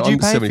did you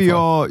pay 75 for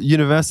your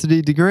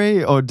university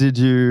degree, or did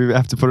you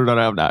have to put it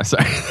on? No,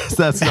 sorry,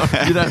 that's not.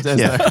 You don't have to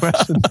answer that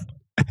question.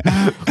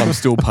 I'm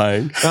still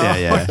paying.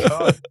 Yeah. Oh my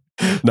God.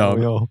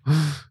 No.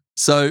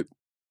 So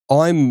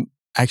I'm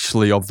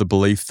actually of the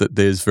belief that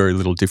there's very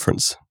little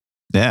difference.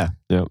 Yeah.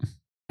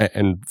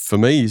 And for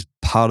me,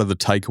 part of the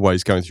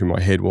takeaways going through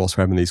my head whilst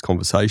we're having these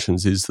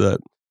conversations is that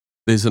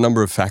there's a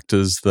number of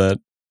factors that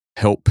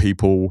help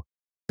people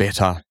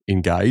better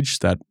engage,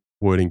 that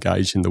word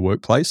engage, in the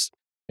workplace.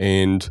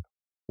 And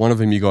one of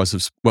them you guys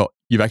have,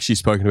 you've actually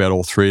spoken about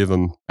all three of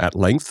them at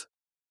length.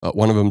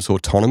 One of them is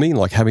autonomy,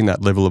 like having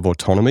that level of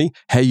autonomy,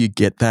 how you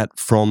get that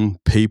from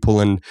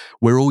people. And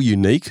we're all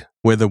unique,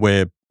 whether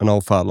we're an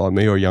old fart like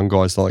me or young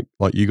guys like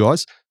you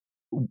guys.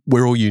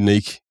 We're all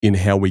unique in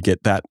how we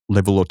get that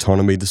level of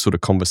autonomy, the sort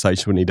of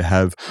conversation we need to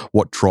have,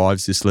 what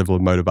drives this level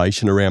of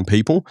motivation around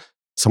people.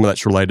 Some of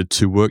that's related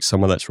to work,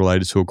 some of that's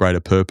related to a greater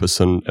purpose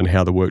and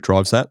how the work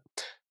drives that.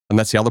 And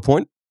that's the other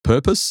point,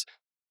 purpose.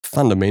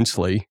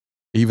 Fundamentally,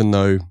 even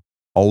though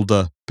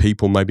older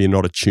people maybe are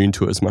not attuned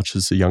to it as much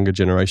as the younger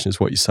generation is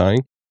what you're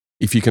saying,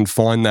 if you can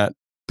find that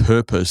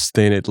purpose,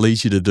 then it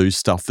leads you to do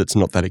stuff that's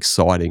not that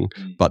exciting,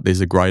 but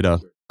there's a greater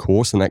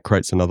course, and that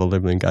creates another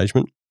level of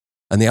engagement.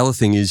 And the other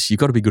thing is you've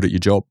got to be good at your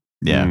job.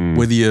 Yeah.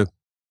 Whether you're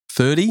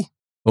 30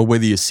 or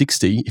whether you're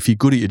 60, if you're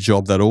good at your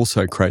job, that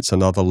also creates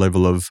another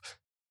level of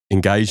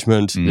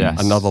engagement,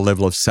 Yes. another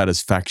level of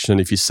satisfaction.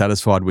 If you're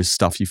satisfied with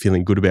stuff, you're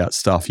feeling good about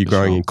stuff, you're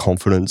growing in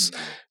confidence.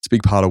 It's a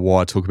big part of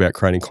why I talk about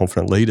creating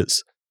confident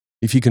leaders.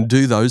 If you can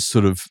do those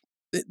sort of,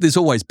 there's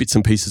always bits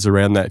and pieces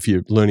around that. If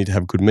you're learning to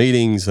have good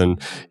meetings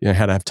and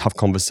how to have tough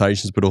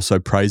conversations, but also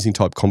praising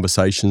type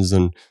conversations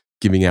and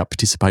giving out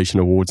participation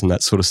awards and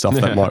that sort of stuff,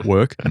 that might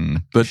work.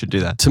 But should do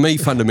that. To me,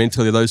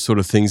 fundamentally, those sort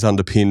of things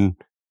underpin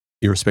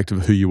irrespective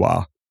of who you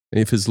are. And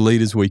if as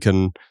leaders we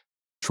can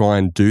try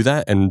and do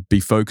that and be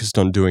focused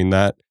on doing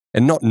that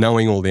and not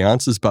knowing all the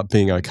answers, but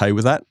being okay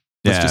with that.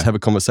 Let's just have a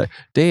conversation.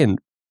 Dan,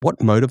 what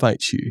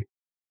motivates you?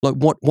 Like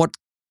what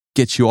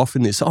gets you off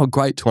in this? Oh,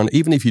 great.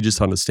 Even if you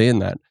just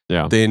understand that,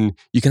 then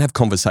you can have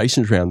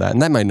conversations around that.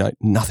 And that may know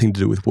nothing to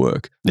do with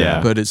work.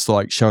 Yeah. But it's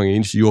like showing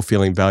interest, you're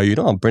feeling valued.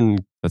 Oh,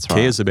 Brendan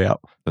cares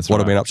about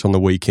what I've been up to on the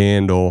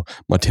weekend or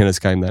my tennis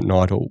game that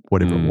night or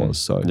whatever it was.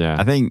 So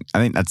I think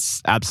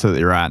that's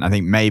absolutely right. And I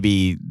think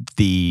maybe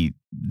the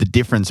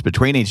difference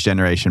between each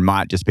generation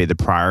might just be the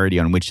priority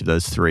on which of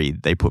those three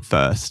they put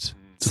first.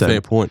 It's a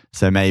fair point.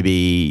 So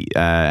maybe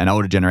an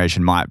older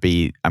generation might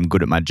be, I'm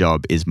good at my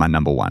job is my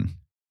number one.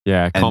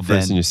 Yeah,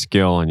 confidence in your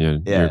skill and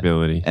your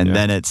ability. And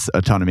then it's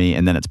autonomy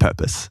and then it's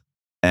purpose.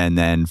 And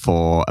then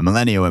for a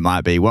millennial, it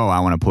might be, well, I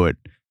want to put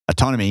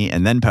autonomy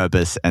and then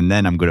purpose and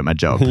then I'm good at my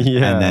job.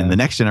 And then the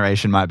next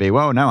generation might be,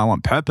 well, no, I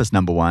want purpose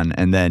number one.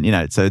 And then,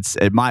 so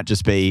it might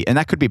just be, and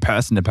that could be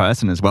person to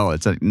person as well.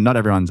 It's not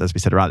everyone's, as we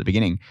said right at the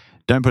beginning,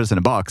 don't put us in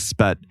a box,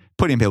 but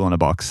putting people in a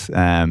box.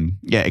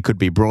 It could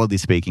be broadly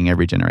speaking,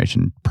 every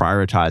generation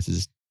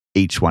prioritizes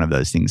each one of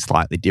those things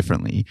slightly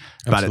differently,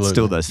 but it's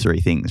still those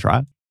three things,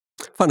 right?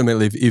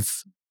 Fundamentally,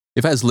 if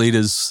as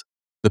leaders,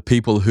 the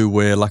people who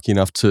we're lucky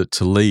enough to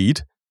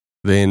lead,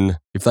 then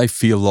if they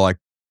feel like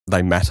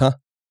they matter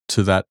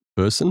to that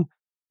person,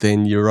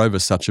 then you're over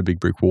such a big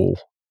brick wall.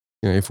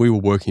 If we were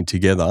working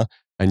together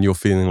and you're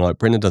feeling like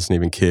Brendan doesn't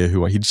even care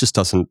he just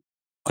doesn't,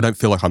 I don't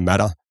feel like I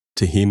matter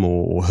to him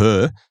or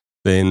her,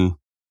 then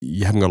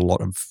you haven't got a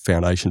lot of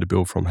foundation to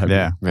build from, have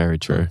you? Very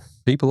true.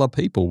 People are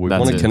people. We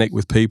want to connect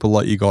with people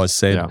like you guys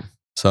said. Yeah.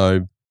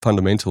 So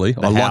fundamentally,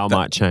 I like that. How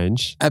might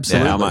change.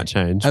 Absolutely. How might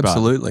change.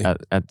 Absolutely.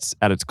 But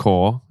at its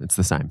core, it's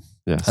the same.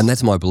 Yes. And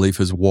that's my belief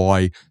is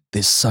why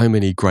there's so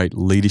many great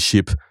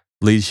leadership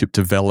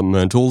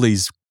development, all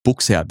these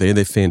books out there.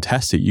 They're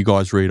fantastic. You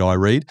guys read, I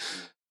read.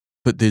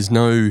 But there's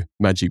no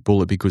magic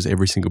bullet because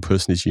every single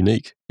person is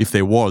unique. If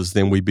there was,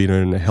 then we'd be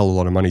earning a hell of a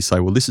lot of money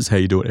say, well, this is how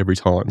you do it every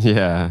time.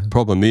 Yeah.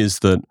 Problem is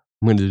that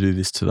I'm going to do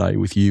this today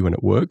with you and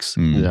it works.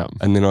 Yeah.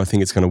 And then I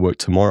think it's going to work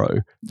tomorrow.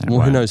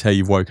 Well, who knows how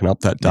you've woken up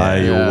that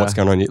day or what's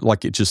going on.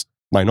 Like it just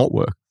may not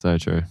work. So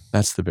true.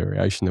 That's the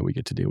variation that we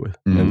get to deal with.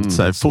 And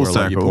so full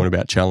circle. Your point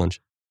about challenge.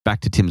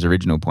 Back to Tim's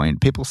original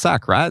point, people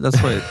suck, right? That's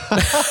what.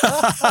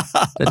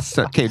 That's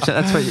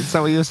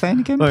what you were saying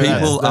again.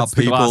 People are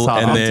people,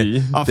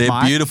 and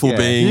they're beautiful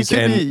beings.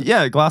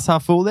 Glass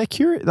half full. They're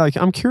curious. Like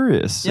I'm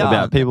curious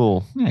about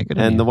people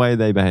and the way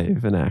they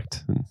behave and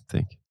act and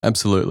think.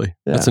 Absolutely,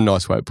 that's a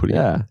nice way of putting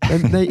it.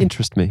 And they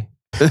interest me.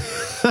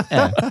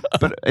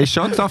 But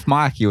Sean's off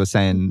mic. You were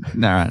saying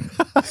no,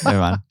 never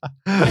mind. All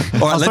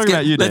right,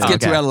 let's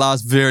get to our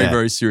last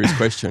very serious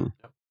question,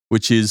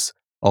 which is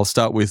I'll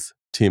start with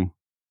Tim.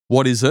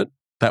 What is it?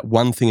 That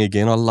one thing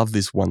again. I love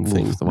this one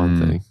thing. The one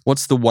thing.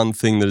 What's the one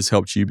thing that has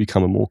helped you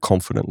become a more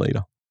confident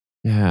leader?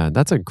 Yeah,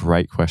 that's a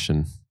great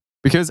question.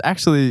 Because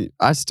actually,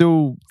 I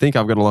still think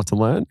I've got a lot to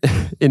learn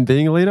in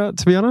being a leader,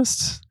 to be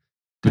honest.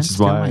 Which is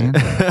why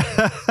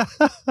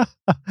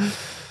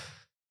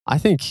I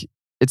think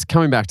it's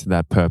coming back to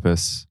that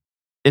purpose.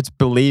 It's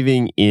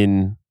believing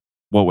in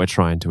what we're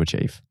trying to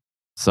achieve.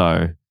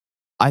 So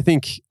I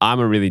think I'm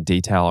a really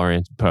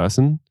detail-oriented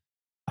person.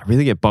 I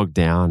really get bogged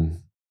down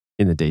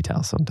in the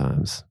details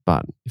sometimes.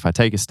 But if I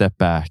take a step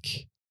back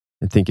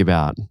and think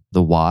about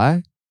the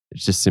why, it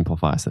just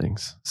simplifies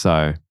things.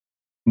 So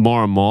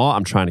more and more,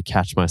 I'm trying to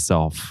catch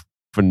myself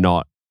for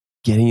not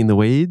getting in the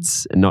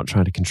weeds and not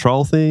trying to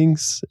control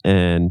things.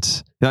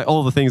 And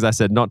all the things I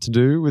said not to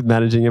do with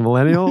managing a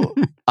millennial,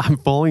 I'm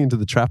falling into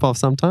the trap of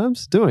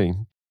sometimes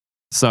doing.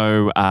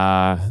 So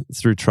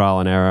through trial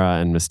and error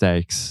and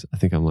mistakes, I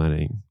think I'm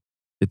learning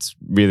it's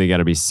really got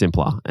to be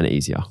simpler and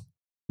easier,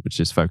 which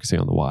is focusing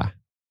on the why.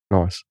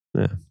 Nice.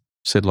 Yeah.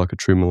 Said like a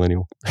true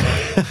millennial.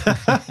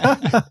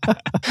 I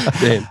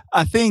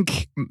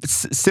think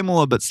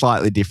similar but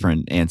slightly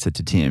different answer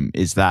to Tim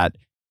is that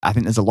I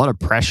think there's a lot of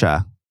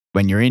pressure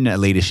when you're in a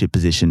leadership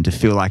position to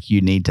feel like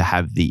you need to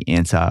have the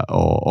answer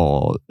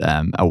or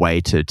a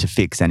way to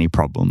fix any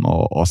problem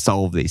or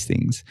solve these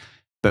things.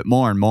 But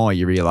more and more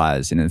you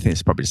realize, and I think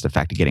it's probably just a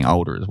fact of getting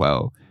older as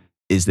well,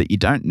 is that you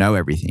don't know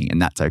everything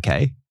and that's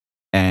okay.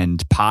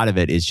 And part of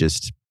it is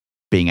just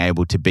being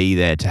able to be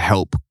there to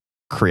help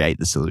create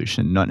the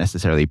solution, not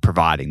necessarily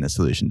providing the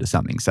solution to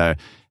something. So,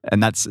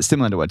 and that's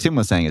similar to what Tim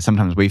was saying, is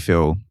sometimes we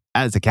feel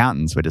as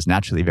accountants, we're just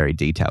naturally very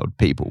detailed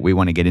people. We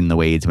want to get in the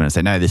weeds. We want to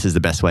say, no, this is the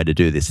best way to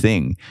do this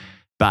thing.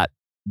 But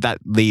that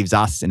leaves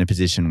us in a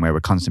position where we're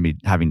constantly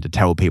having to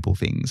tell people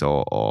things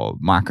or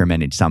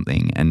micromanage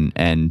something.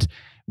 And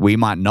we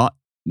might not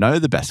know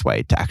the best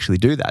way to actually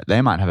do that.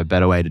 They might have a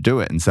better way to do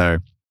it. And so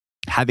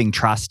having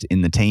trust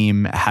in the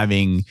team,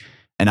 having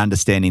an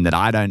understanding that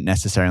I don't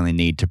necessarily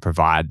need to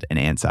provide an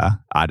answer.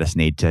 I just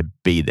need to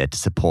be there to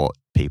support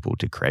people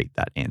to create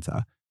that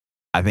answer.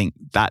 I think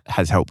that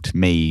has helped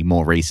me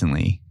more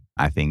recently,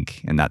 I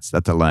think. And that's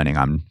a learning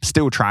I'm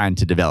still trying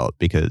to develop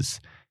because,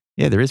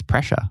 yeah, there is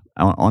pressure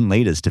on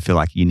leaders to feel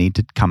like you need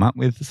to come up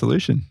with a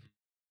solution.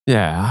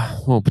 Yeah.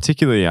 Well,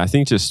 particularly, I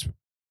think just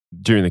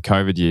during the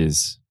COVID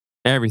years,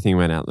 everything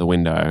went out the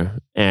window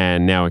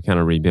and now we're kind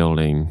of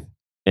rebuilding.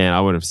 And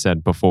I would have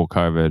said before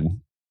COVID,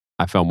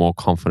 I felt more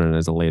confident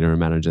as a leader and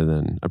manager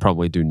than I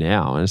probably do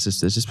now. And there's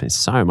just been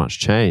so much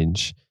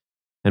change.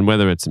 And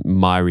whether it's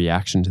my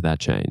reaction to that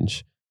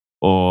change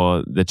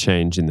or the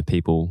change in the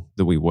people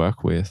that we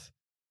work with.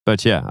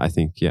 But yeah, I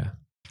think,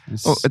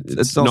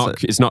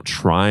 it's not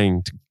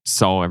trying to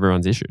solve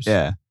everyone's issues.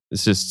 Yeah.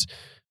 It's just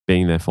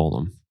being there for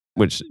them,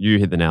 which you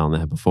hit the nail on the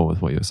head before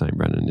with what you were saying,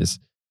 Brendan, is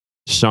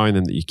showing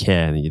them that you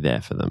care and you're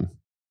there for them.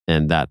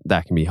 And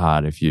that can be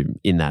hard if you're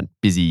in that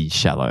busy,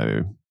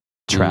 shallow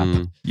trap.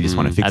 You just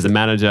want to fix it. As a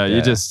manager,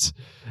 you just,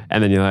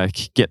 and then you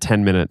like get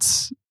 10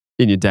 minutes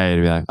in your day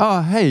to be like,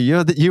 oh, hey,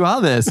 you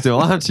are there still,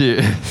 aren't you?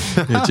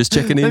 Yeah, just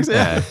checking in.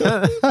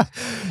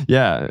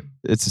 Yeah,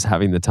 it's just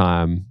having the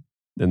time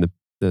and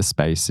the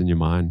space in your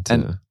mind to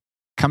and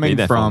coming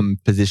from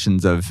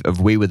positions of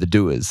we were the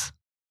doers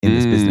in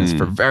this business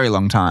for a very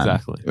long time.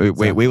 Exactly.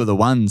 We were the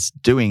ones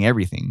doing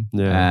everything.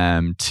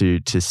 Yeah.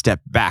 To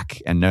step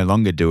back and no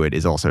longer do it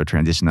is also a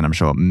transition that I'm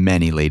sure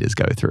many leaders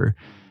go through.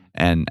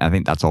 And I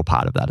think that's all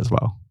part of that as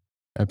well.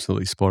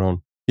 Absolutely spot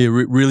on. Yeah,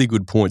 really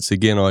good points.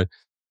 Again, I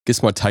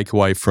guess my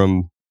takeaway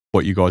from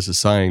what you guys are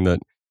saying, that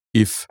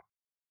if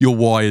your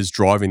why is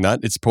driving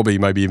that, it's probably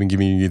maybe even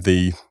giving you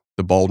the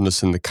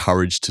boldness and the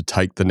courage to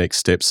take the next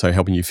step. So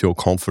helping you feel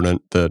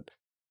confident that,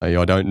 hey,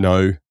 I don't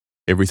know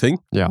everything,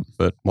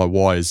 but my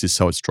why is this,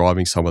 so it's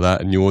driving some of that.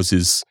 And yours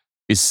is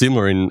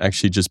similar in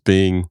actually just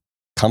being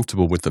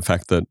comfortable with the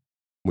fact that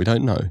we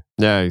don't know.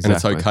 Yeah,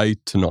 exactly. And it's okay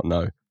to not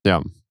know.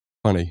 Yeah.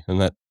 Funny. And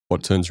that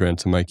what turns around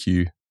to make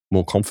you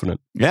more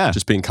confident. Yeah.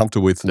 Just being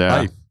comfortable with,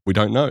 hey, we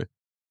don't know.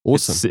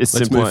 Awesome. It's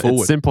Let's simpler, move forward.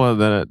 It's simpler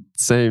than it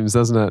seems,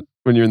 doesn't it?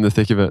 When you're in the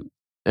thick of it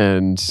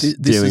and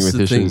dealing with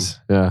issues.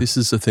 Yeah. This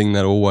is the thing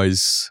that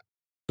always,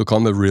 look, I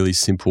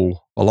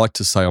like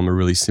to say I'm a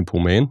really simple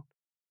man.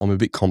 I'm a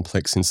bit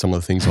complex in some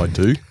of the things I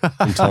do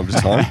from time to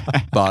time,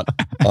 but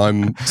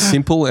I'm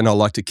simple and I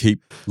like to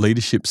keep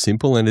leadership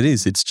simple. And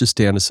it's just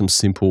down to some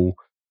simple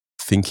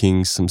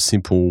thinking, some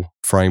simple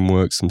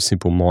framework, some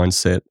simple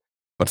mindset.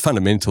 But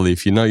fundamentally,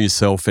 if you know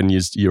yourself and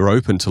you're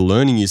open to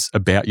learning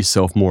about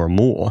yourself more and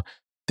more,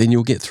 then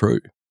you'll get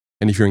through.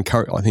 And if you're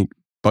encouraged, I think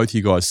both of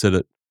you guys said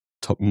it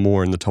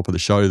more in the top of the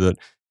show, that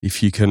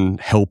if you can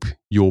help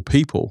your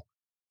people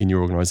in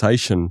your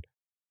organization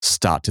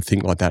start to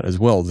think like that as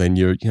well, then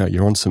you're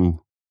on some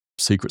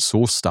secret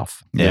sauce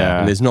stuff. Yeah.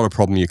 And there's not a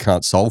problem you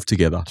can't solve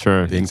together.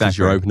 True. Because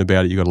you're open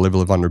about it, you've got a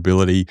level of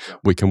vulnerability,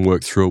 we can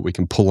work through it, we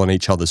can pull on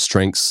each other's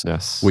strengths,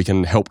 we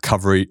can help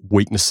cover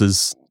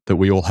weaknesses that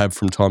we all have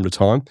from time to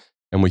time,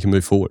 and we can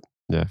move forward.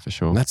 Yeah, for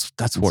sure. And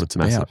that's what it's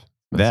massive. about.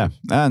 Massive.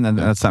 Yeah. And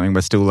that's something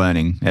we're still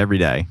learning every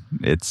day.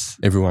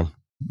 Everyone.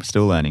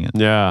 Still learning it.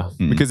 Yeah,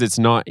 because it's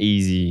not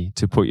easy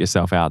to put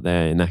yourself out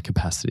there in that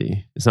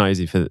capacity. It's not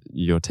easy for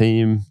your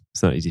team.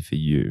 It's not easy for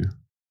you.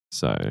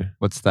 So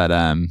what's that?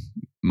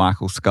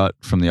 Michael Scott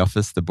from The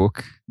Office, the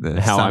book,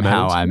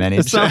 Somehow I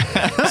Manage.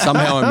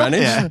 Somehow I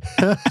Manage?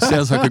 Yeah.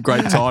 Sounds like a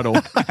great title.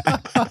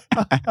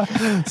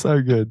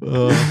 So good.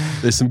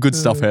 There's some good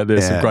stuff out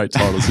there, some great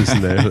titles,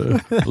 isn't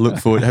there? Look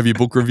forward. Have you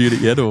book reviewed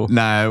it yet? Or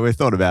No, we've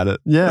thought about it.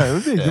 Yeah, it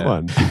would be a good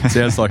one.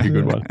 Sounds like a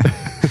good one.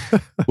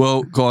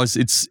 Well, guys,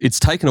 it's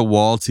taken a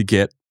while to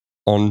get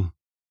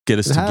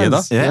us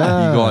together.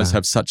 Yeah. You guys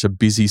have such a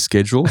busy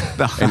schedule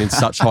and in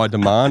such high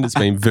demand. It's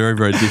been very,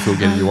 very difficult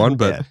getting you on,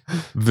 but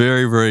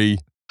very, very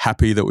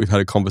happy that we've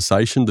had a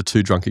conversation. The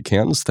two drunk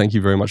accountants, thank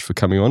you very much for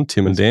coming on,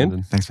 Tim and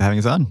Dan. Thanks for having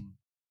us on.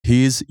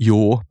 Here's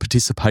your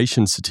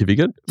participation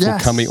certificate for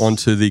coming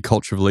onto the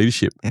Culture of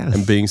Leadership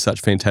and being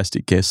such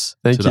fantastic guests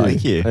today.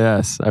 Thank you.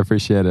 Yes, I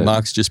appreciate it.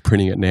 Mark's just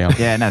printing it now.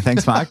 Yeah, no,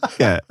 thanks, Mark.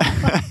 Yeah.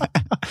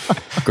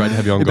 Great to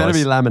have you on, It guys. better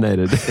be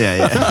laminated.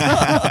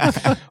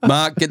 Yeah.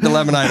 Mark, get the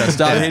laminator.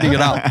 Start heating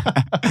it up.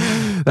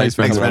 Thanks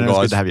for coming on,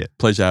 guys. Good to have you.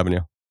 Pleasure having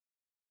you.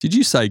 Did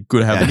you say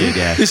good having you?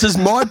 Yeah. This is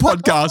my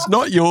podcast,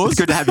 not yours. It's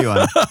good to have you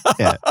on.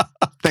 Yeah.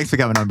 Thanks for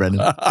coming on, Brendan.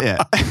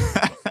 Yeah.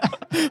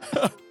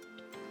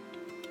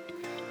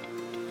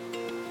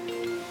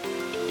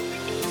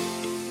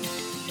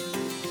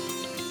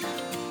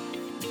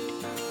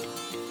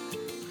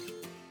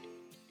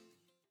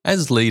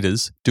 As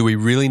leaders, do we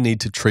really need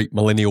to treat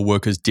millennial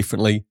workers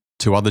differently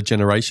to other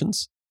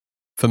generations?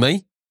 For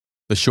me,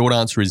 the short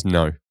answer is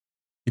no.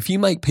 If you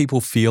make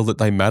people feel that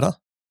they matter,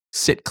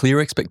 set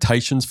clear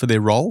expectations for their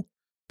role,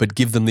 but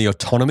give them the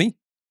autonomy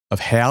of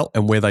how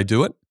and where they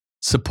do it,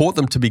 support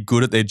them to be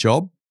good at their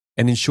job,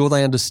 and ensure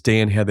they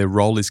understand how their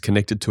role is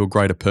connected to a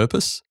greater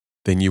purpose,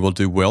 then you will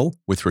do well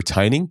with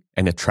retaining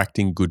and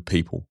attracting good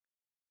people.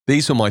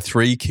 These were my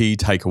 3 key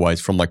takeaways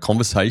from my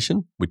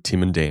conversation with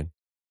Tim and Dan.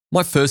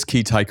 My first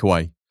key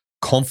takeaway: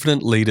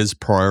 confident leaders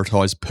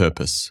prioritize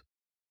purpose.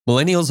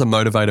 Millennials are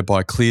motivated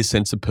by a clear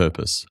sense of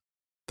purpose.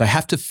 They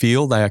have to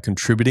feel they are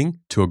contributing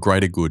to a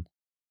greater good.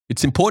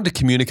 It's important to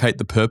communicate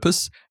the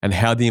purpose and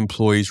how the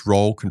employee's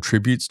role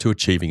contributes to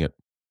achieving it.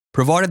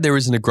 Provided there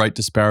isn't a great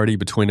disparity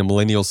between a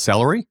millennial's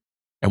salary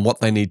and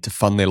what they need to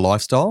fund their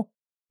lifestyle,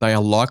 they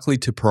are likely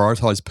to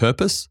prioritize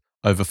purpose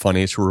over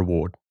financial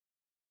reward.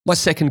 My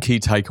second key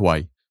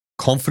takeaway: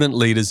 confident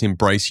leaders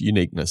embrace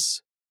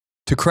uniqueness.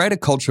 To create a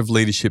culture of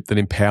leadership that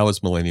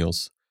empowers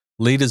millennials,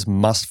 leaders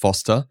must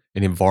foster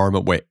an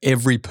environment where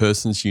every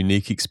person's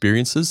unique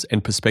experiences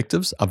and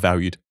perspectives are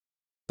valued.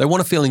 They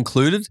want to feel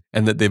included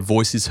and that their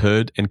voice is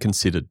heard and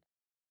considered.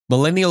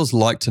 Millennials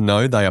like to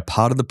know they are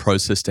part of the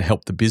process to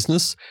help the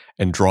business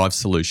and drive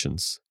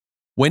solutions.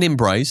 When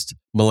embraced,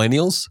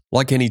 millennials,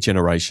 like any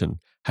generation,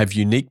 have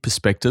unique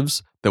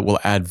perspectives that will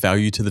add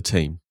value to the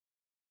team.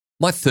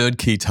 My third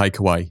key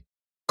takeaway: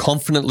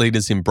 confident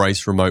leaders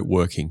embrace remote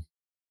working.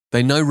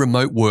 They know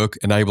remote work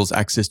enables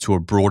access to a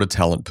broader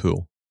talent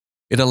pool.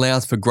 It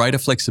allows for greater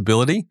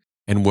flexibility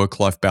and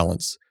work-life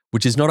balance,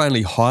 which is not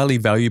only highly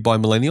valued by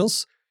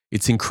millennials,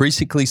 it's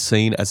increasingly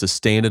seen as a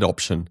standard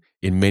option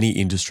in many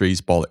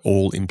industries by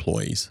all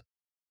employees.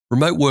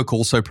 Remote work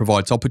also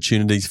provides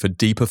opportunities for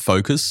deeper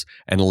focus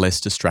and less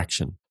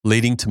distraction,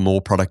 leading to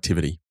more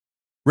productivity.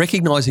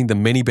 Recognizing the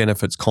many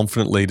benefits,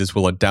 confident leaders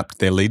will adapt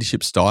their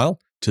leadership style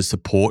to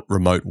support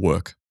remote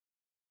work.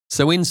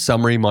 So in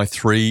summary, my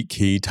 3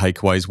 key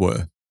takeaways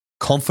were: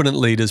 confident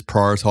leaders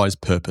prioritize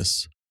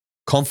purpose,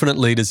 confident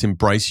leaders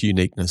embrace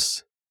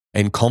uniqueness,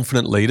 and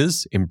confident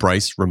leaders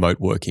embrace remote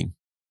working.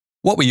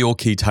 What were your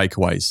key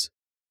takeaways?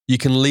 You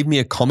can leave me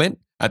a comment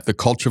at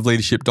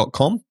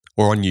thecultureofleadership.com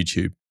or on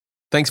YouTube.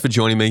 Thanks for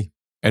joining me,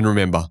 and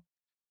remember,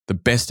 the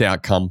best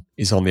outcome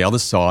is on the other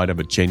side of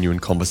a genuine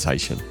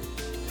conversation.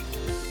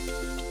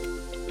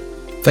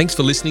 Thanks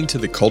for listening to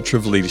The Culture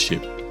of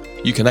Leadership.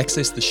 You can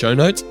access the show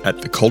notes at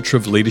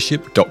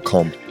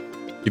thecultureofleadership.com.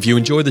 If you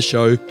enjoy the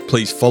show,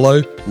 please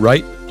follow,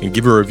 rate, and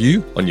give a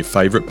review on your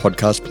favourite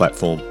podcast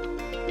platform.